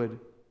that they would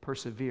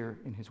persevere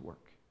in his work.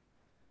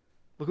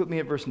 Look with me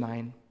at verse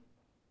 9.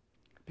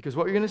 Because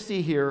what you're going to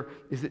see here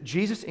is that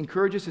Jesus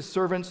encourages his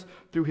servants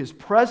through his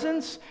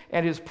presence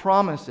and his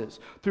promises,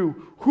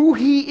 through who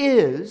he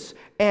is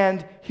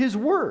and his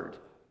word.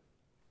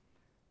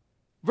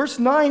 Verse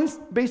 9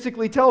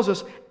 basically tells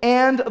us,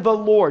 and the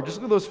Lord. Just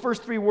look at those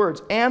first three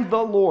words, and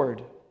the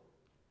Lord.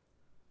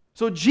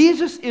 So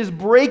Jesus is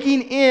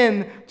breaking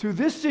in to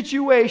this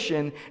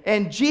situation,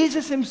 and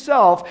Jesus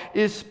himself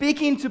is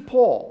speaking to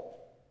Paul.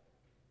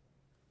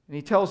 And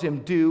he tells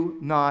him, do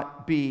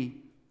not be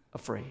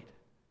afraid.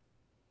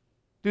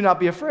 Do not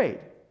be afraid.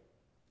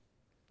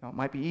 Now, it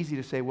might be easy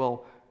to say,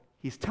 well,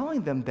 he's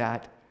telling him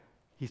that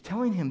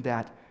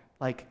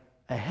like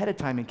ahead of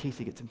time in case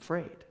he gets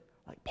afraid.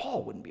 Like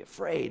Paul wouldn't be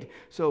afraid.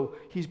 So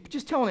he's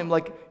just telling him,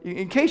 like,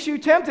 in case you're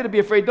tempted to be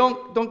afraid,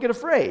 don't get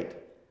afraid.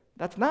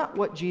 That's not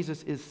what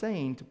Jesus is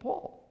saying to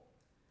Paul.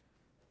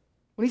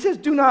 When he says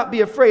do not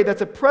be afraid,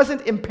 that's a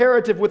present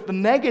imperative with the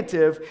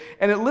negative,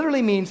 and it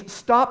literally means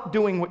stop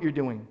doing what you're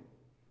doing.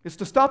 It's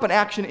to stop an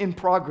action in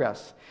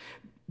progress.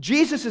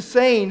 Jesus is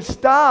saying,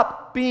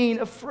 stop being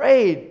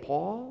afraid,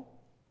 Paul.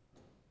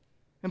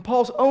 And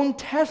Paul's own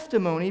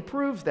testimony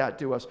proves that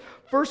to us.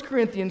 1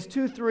 Corinthians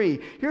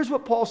 2:3. Here's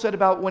what Paul said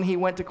about when he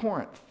went to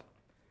Corinth.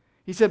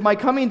 He said, my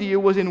coming to you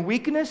was in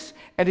weakness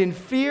and in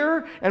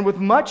fear and with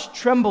much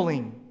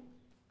trembling.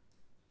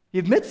 He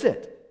admits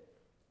it.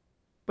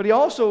 But he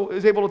also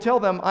is able to tell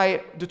them,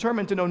 I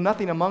determined to know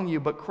nothing among you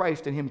but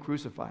Christ and him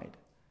crucified.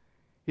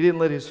 He didn't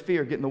let his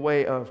fear get in the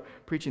way of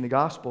preaching the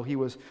gospel. He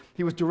was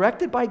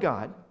directed by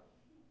God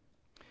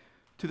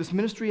to this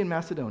ministry in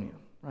Macedonia,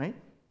 right?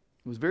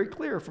 It was very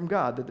clear from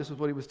God that this was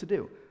what he was to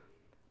do.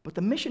 But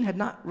the mission had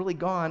not really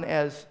gone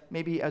as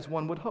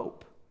one would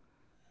hope.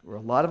 There were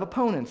a lot of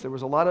opponents. There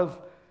was a lot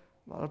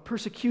of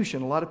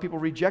persecution, a lot of people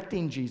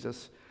rejecting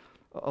Jesus,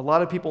 a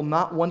lot of people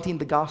not wanting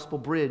the gospel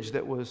bridge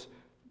that was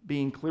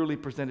being clearly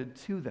presented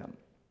to them.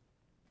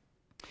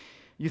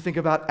 You think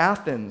about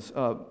Athens.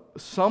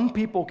 Some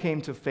people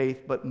came to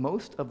faith, but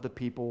most of the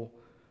people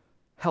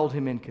held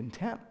him in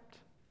contempt.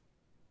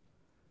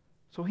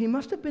 So he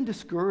must have been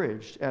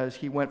discouraged as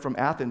he went from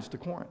Athens to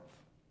Corinth.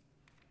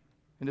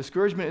 And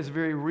discouragement is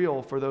very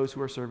real for those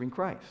who are serving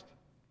Christ.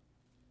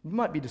 You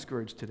might be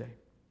discouraged today.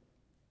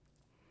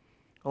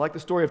 I like the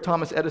story of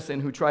Thomas Edison,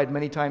 who tried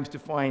many times to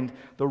find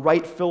the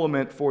right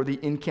filament for the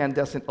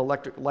incandescent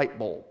electric light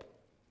bulb.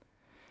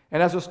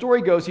 And as the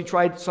story goes, he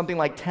tried something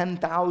like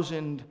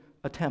 10,000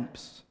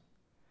 attempts.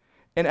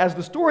 And as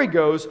the story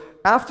goes,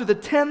 after the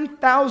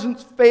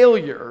 10,000th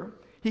failure,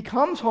 he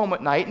comes home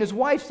at night and his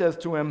wife says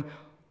to him,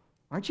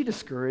 aren't you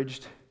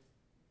discouraged?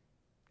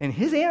 And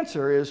his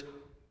answer is,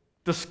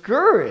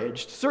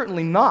 discouraged?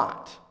 Certainly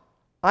not.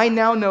 I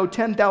now know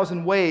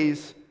 10,000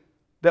 ways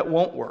that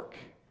won't work.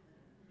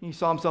 He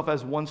saw himself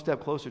as one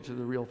step closer to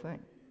the real thing.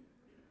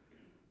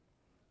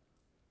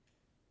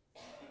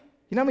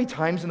 You know how many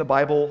times in the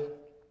Bible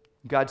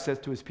God says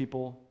to his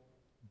people,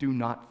 do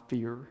not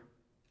fear?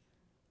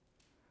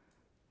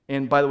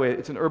 And by the way,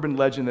 it's an urban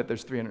legend that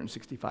there's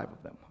 365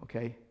 of them,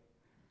 okay?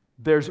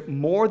 There's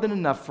more than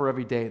enough for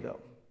every day, though.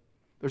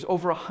 There's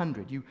over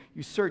 100. You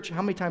search,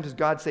 how many times does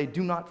God say,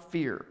 do not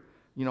fear?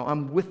 You know,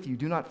 I'm with you,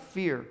 do not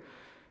fear.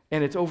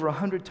 And it's over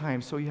 100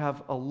 times, so you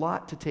have a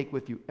lot to take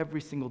with you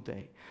every single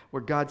day,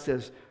 where God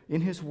says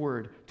in his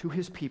word to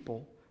his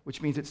people,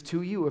 which means it's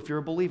to you if you're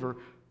a believer,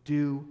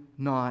 do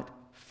not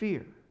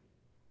fear.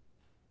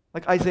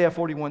 Like Isaiah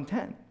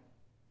 41:10.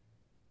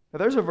 Now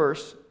there's a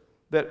verse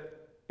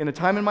that in a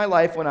time in my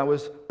life when I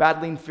was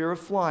battling fear of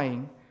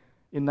flying,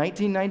 in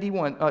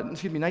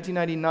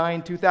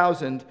 1999,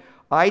 2000,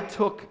 I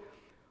took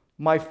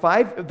my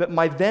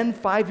then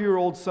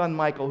 5-year-old son,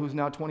 Michael, who's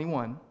now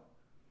 21,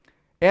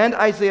 and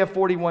Isaiah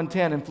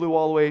 41:10 and flew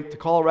all the way to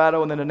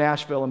Colorado and then to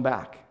Nashville and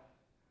back.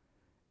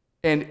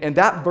 And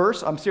that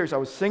verse, I'm serious, I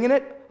was singing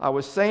it, I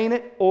was saying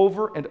it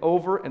over and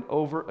over and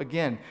over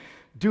again.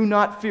 Do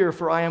not fear,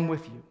 for I am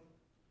with you.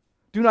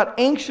 Do not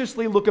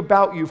anxiously look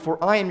about you,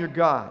 for I am your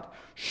God.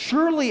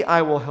 Surely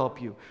I will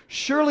help you.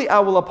 Surely I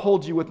will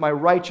uphold you with my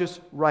righteous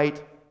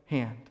right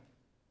hand.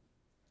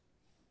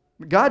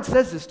 God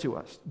says this to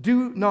us.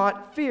 Do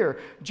not fear.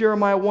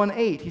 Jeremiah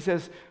 1:8, he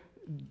says,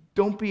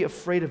 don't be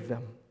afraid of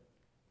them,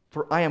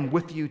 for I am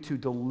with you to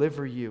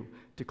deliver you,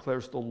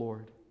 declares the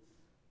Lord.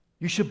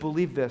 You should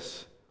believe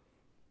this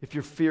if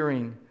you're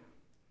fearing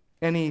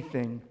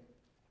anything.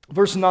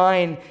 Verse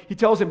 9, he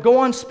tells him, go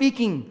on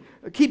speaking.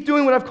 Keep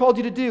doing what I've called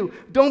you to do.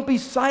 Don't be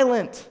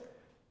silent.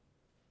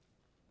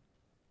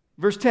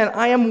 Verse 10,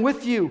 I am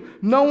with you.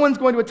 No one's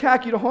going to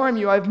attack you to harm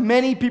you. I have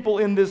many people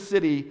in this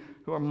city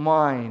who are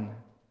mine.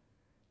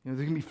 You know,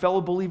 there can be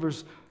fellow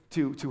believers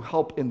to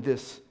help in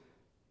this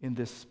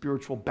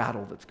spiritual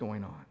battle that's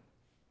going on.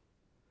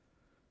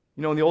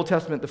 You know, in the Old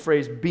Testament, the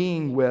phrase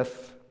being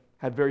with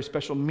had very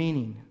special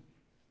meaning.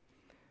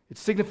 It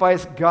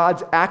signifies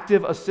God's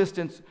active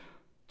assistance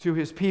to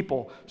his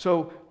people.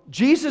 So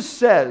Jesus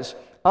says,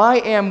 I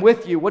am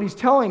with you. What he's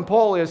telling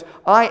Paul is,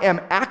 I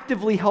am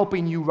actively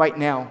helping you right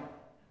now.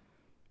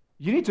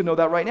 You need to know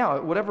that right now.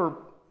 Whatever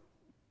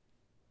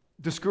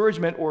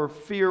discouragement or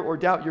fear or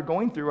doubt you're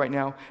going through right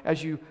now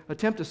as you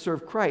attempt to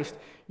serve Christ,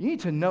 you need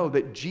to know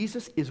that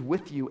Jesus is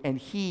with you and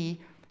he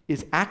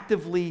is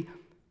actively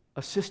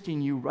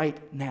assisting you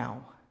right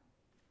now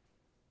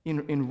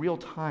in real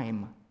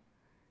time.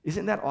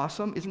 Isn't that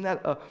awesome? Isn't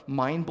that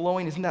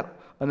mind-blowing? Isn't that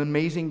an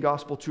amazing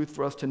gospel truth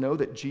for us to know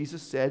that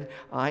Jesus said,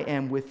 I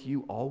am with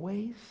you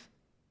always?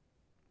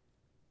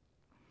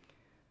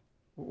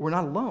 We're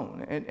not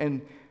alone.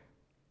 And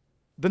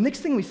the next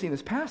thing we see in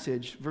this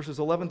passage, verses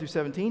 11 through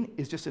 17,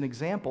 is just an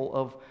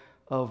example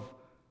of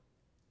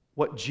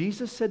what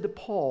Jesus said to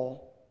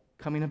Paul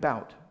coming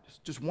about.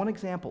 Just one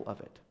example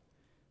of it.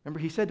 Remember,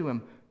 he said to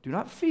him, do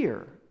not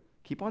fear.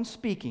 Keep on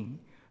speaking.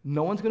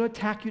 No one's going to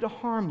attack you to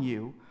harm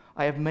you.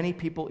 I have many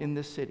people in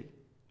this city.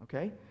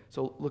 Okay?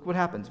 So look what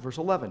happens. Verse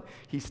 11.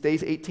 He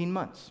stays 18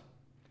 months.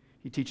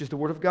 He teaches the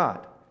word of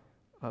God.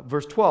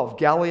 Verse 12.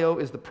 Gallio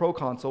is the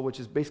proconsul, which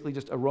is basically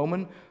just a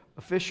Roman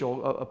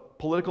official, a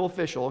political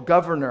official, a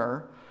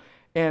governor.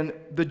 And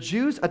the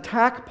Jews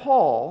attack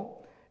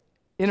Paul.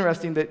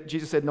 Interesting that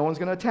Jesus said, no one's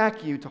going to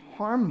attack you to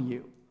harm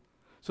you.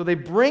 So they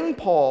bring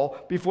Paul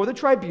before the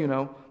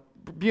tribunal,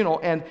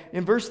 and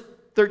in verse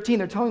 13,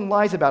 they're telling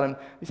lies about him.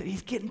 They said,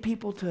 he's getting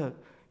people to,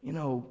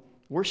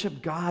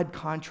 worship God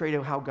contrary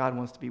to how God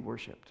wants to be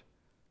worshiped.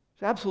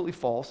 It's absolutely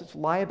false. It's a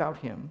lie about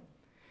him.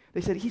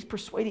 They said, he's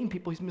persuading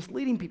people. He's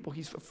misleading people.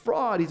 He's a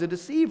fraud. He's a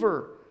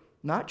deceiver.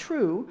 Not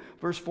true.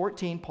 Verse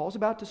 14, Paul's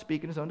about to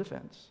speak in his own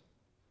defense.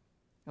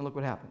 And look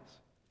what happens.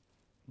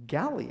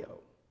 Gallio,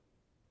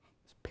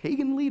 this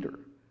pagan leader,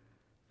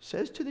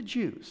 says to the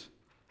Jews,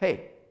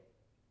 hey,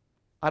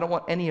 I don't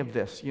want any of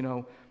this.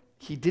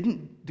 He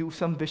didn't do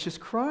some vicious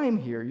crime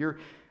here.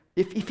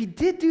 If he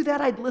did do that,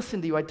 I'd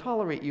listen to you. I'd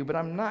tolerate you, but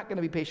I'm not going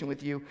to be patient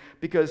with you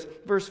because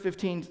verse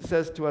 15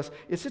 says to us,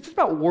 it's just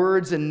about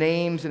words and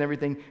names and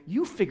everything.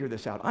 You figure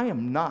this out. I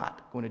am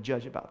not going to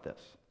judge about this.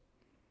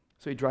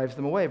 So he drives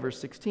them away, verse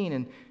 16,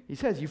 and he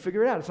says, you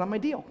figure it out. It's not my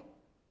deal.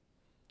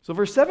 So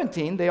verse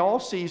 17, they all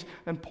seize,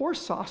 and poor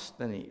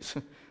Sosthenes,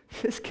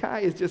 this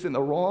guy is just in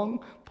the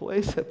wrong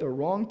place at the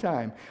wrong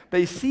time.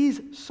 They seize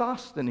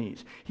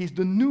Sosthenes. He's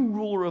the new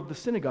ruler of the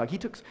synagogue. He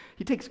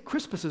takes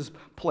Crispus's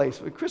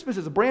place. Crispus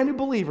is a brand new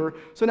believer,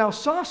 so now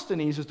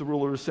Sosthenes is the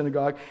ruler of the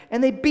synagogue,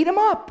 and they beat him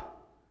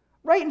up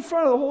right in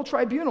front of the whole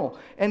tribunal.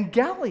 And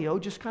Gallio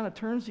just kind of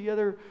turns the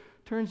other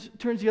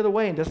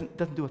way and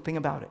doesn't do a thing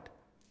about it.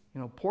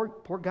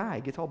 Poor guy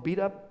gets all beat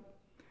up.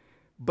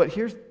 But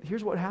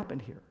here's what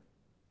happened here.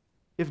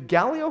 If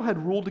Gallio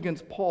had ruled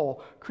against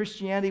Paul,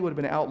 Christianity would have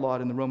been outlawed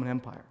in the Roman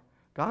Empire.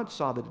 God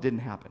saw that it didn't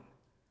happen.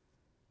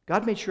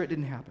 God made sure it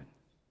didn't happen.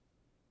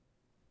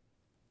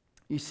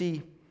 You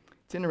see,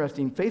 it's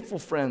interesting. Faithful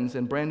friends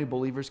and brand new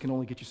believers can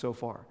only get you so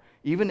far,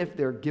 even if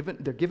they're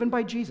given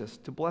by Jesus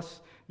to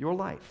bless your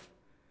life.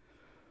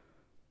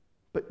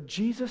 But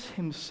Jesus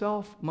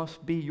himself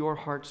must be your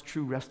heart's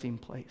true resting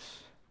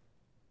place.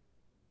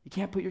 You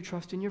can't put your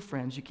trust in your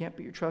friends. You can't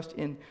put your trust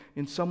in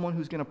someone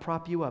who's going to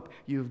prop you up.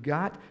 You've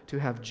got to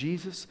have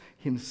Jesus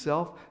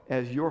himself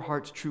as your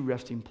heart's true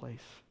resting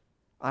place.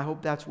 I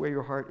hope that's where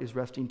your heart is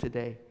resting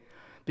today.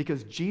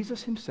 Because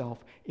Jesus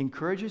himself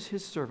encourages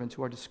his servants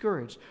who are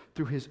discouraged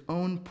through his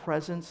own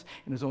presence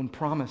and his own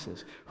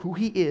promises, who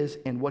he is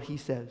and what he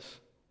says.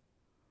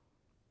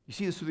 You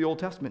see this through the Old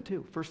Testament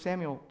too. 1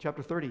 Samuel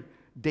chapter 30,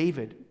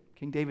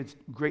 King David's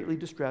greatly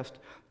distressed.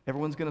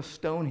 Everyone's going to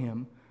stone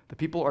him. The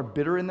people are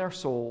bitter in their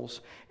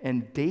souls,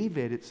 and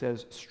David, it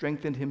says,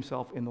 strengthened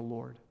himself in the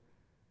Lord.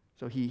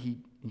 So he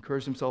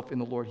encouraged himself in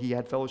the Lord. He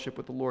had fellowship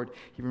with the Lord.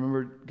 He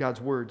remembered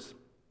God's words.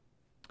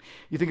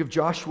 You think of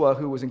Joshua,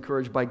 who was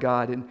encouraged by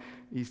God, and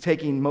he's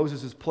taking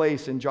Moses'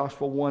 place, and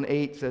Joshua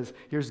 1:8 says,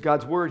 here's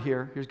God's word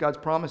here. Here's God's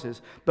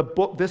promises.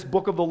 This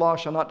book of the law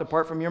shall not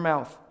depart from your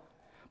mouth,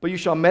 but you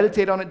shall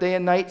meditate on it day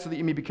and night, so that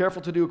you may be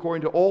careful to do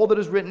according to all that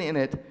is written in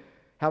it.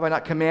 Have I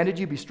not commanded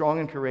you? Be strong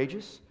and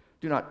courageous.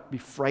 Do not be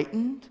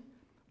frightened.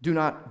 Do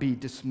not be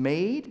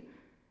dismayed.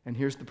 And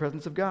here's the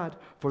presence of God.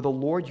 For the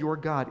Lord your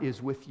God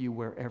is with you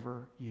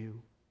wherever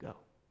you go.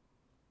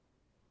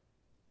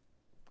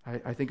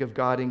 I think of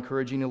God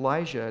encouraging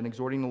Elijah and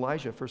exhorting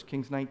Elijah, 1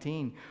 Kings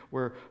 19,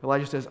 where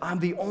Elijah says, I'm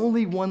the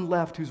only one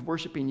left who's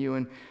worshiping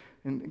you.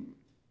 And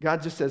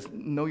God just says,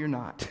 no, you're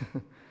not.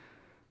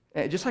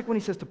 Just like when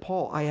he says to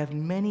Paul, I have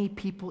many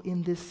people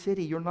in this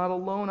city. You're not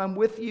alone. I'm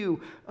with you.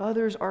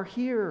 Others are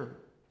here.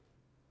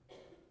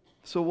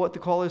 So what the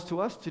call is to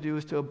us to do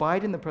is to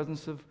abide in the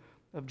presence of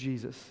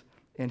Jesus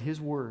and his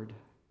word.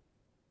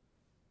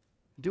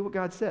 Do what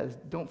God says.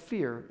 Don't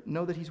fear.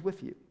 Know that he's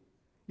with you.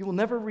 You will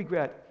never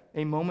regret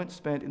a moment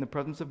spent in the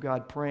presence of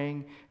God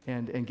praying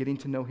and getting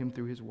to know him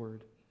through his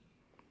word.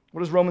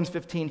 What does Romans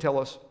 15 tell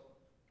us?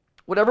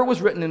 Whatever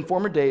was written in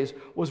former days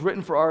was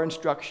written for our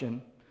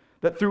instruction,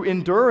 that through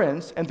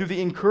endurance and through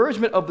the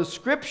encouragement of the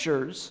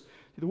Scriptures,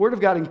 the Word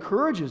of God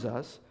encourages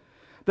us,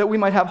 that we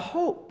might have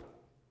hope.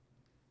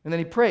 And then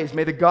he prays,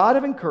 may the God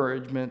of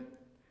encouragement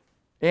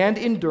and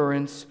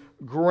endurance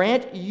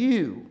grant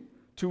you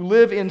to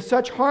live in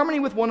such harmony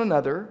with one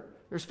another,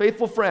 there's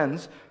faithful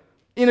friends,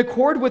 in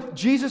accord with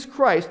Jesus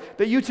Christ,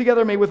 that you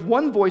together may with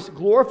one voice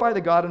glorify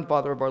the God and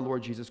Father of our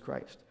Lord Jesus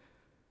Christ.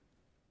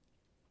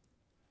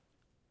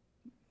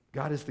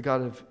 God is the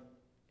God of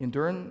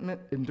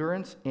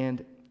endurance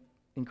and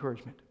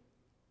encouragement.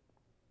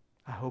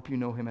 I hope you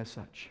know him as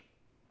such.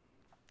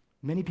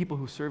 Many people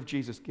who serve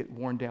Jesus get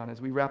worn down.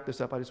 As we wrap this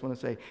up, I just want to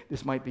say,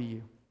 this might be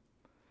you.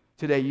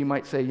 Today, you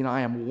might say,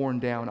 I am worn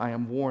down, I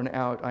am worn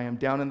out, I am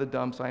down in the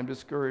dumps, I am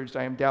discouraged,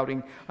 I am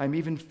doubting, I am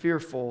even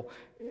fearful.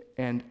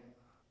 And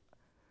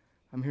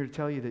I'm here to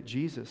tell you that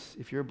Jesus,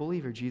 if you're a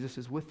believer, Jesus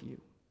is with you.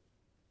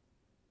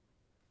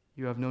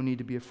 You have no need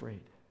to be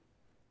afraid.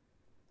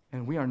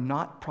 And we are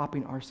not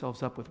propping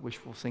ourselves up with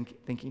wishful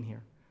thinking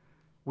here.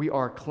 We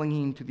are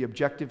clinging to the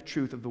objective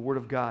truth of the Word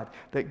of God,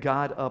 that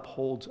God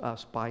upholds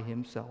us by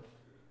Himself.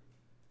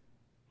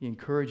 He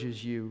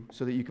encourages you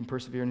so that you can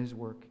persevere in His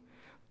work.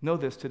 Know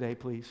this today,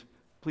 please.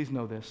 Please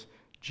know this.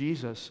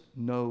 Jesus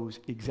knows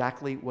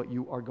exactly what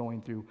you are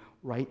going through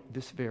right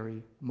this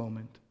very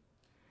moment.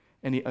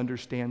 And He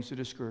understands the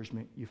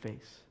discouragement you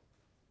face.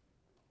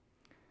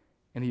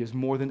 And He is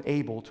more than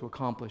able to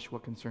accomplish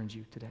what concerns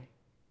you today.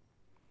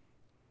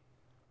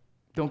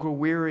 Don't grow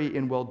weary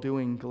in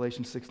well-doing,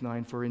 Galatians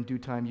 6:9, for in due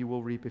time you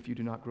will reap if you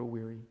do not grow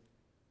weary.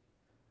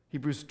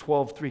 Hebrews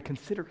 12:3,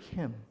 consider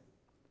Him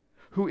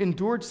who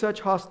endured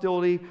such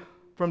hostility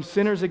from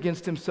sinners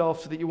against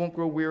Himself so that you won't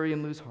grow weary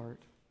and lose heart.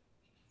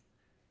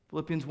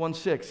 Philippians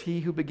 1:6,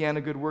 He who began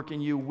a good work in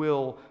you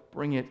will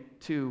bring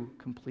it to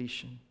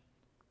completion.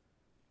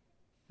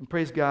 And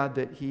praise God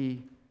that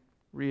He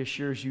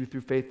reassures you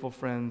through faithful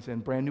friends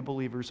and brand new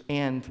believers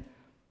and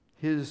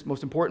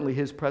most importantly,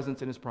 His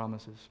presence and His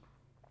promises.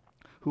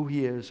 Who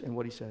He is and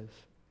what He says.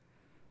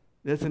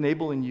 That's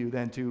enabling you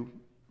then to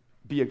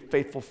be a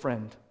faithful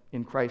friend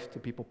in Christ to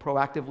people.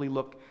 Proactively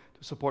look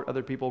to support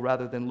other people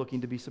rather than looking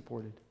to be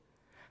supported.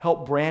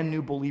 Help brand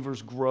new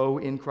believers grow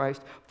in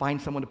Christ.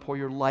 Find someone to pour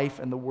your life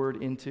and the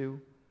Word into.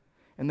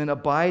 And then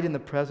abide in the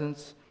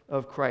presence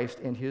of Christ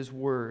and His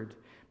Word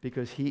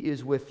because He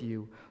is with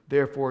you.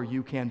 Therefore,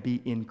 you can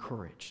be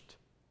encouraged.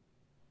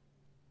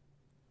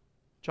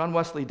 John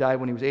Wesley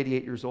died when he was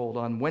 88 years old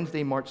on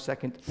Wednesday, March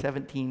 2nd,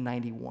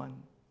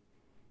 1791.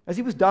 As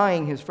he was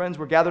dying, his friends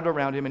were gathered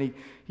around him, and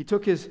he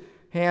took his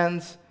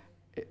hands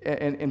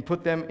and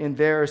put them in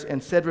theirs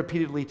and said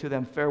repeatedly to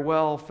them,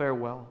 "Farewell,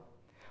 farewell."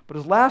 But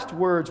his last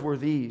words were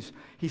these.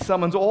 He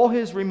summons all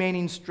his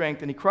remaining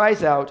strength, and he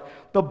cries out,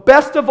 "The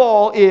best of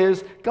all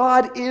is,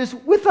 God is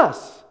with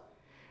us."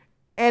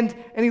 And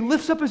he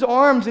lifts up his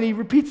arms, and he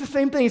repeats the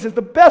same thing. He says,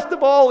 "The best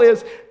of all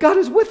is, God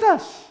is with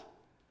us."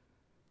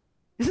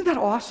 Isn't that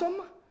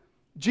awesome?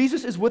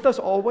 Jesus is with us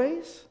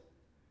always.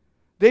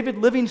 David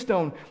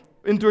Livingstone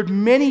endured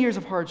many years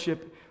of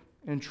hardship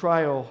and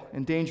trial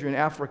and danger in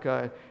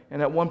Africa,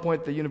 and at one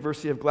point the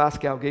University of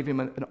Glasgow gave him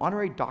an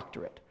honorary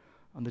doctorate.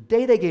 On the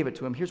day they gave it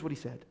to him, here's what he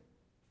said.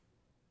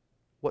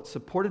 "What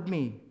supported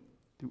me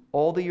through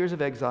all the years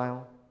of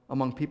exile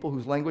among people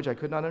whose language I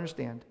could not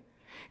understand,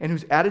 and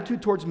whose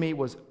attitude towards me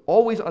was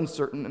always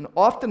uncertain and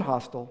often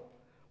hostile,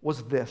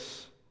 was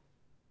this: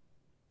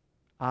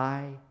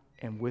 I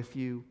am with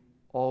you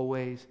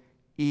always,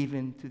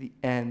 even to the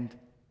end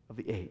of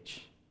the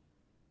age."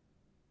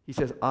 He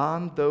says,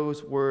 on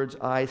those words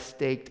I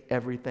staked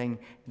everything,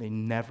 and they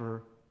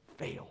never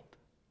failed.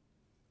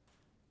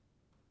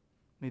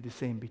 May the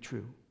same be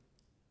true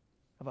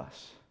of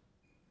us.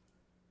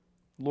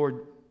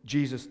 Lord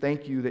Jesus,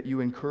 thank you that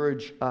you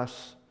encourage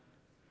us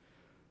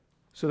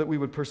so that we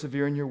would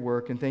persevere in your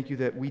work, and thank you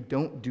that we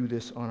don't do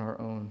this on our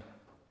own,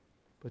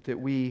 but that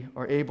we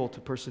are able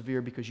to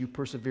persevere because you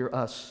persevere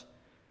us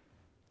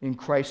in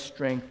Christ's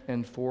strength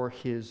and for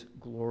His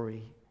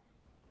glory.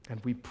 And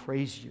we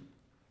praise you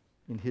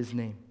in His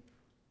name.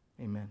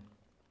 Amen.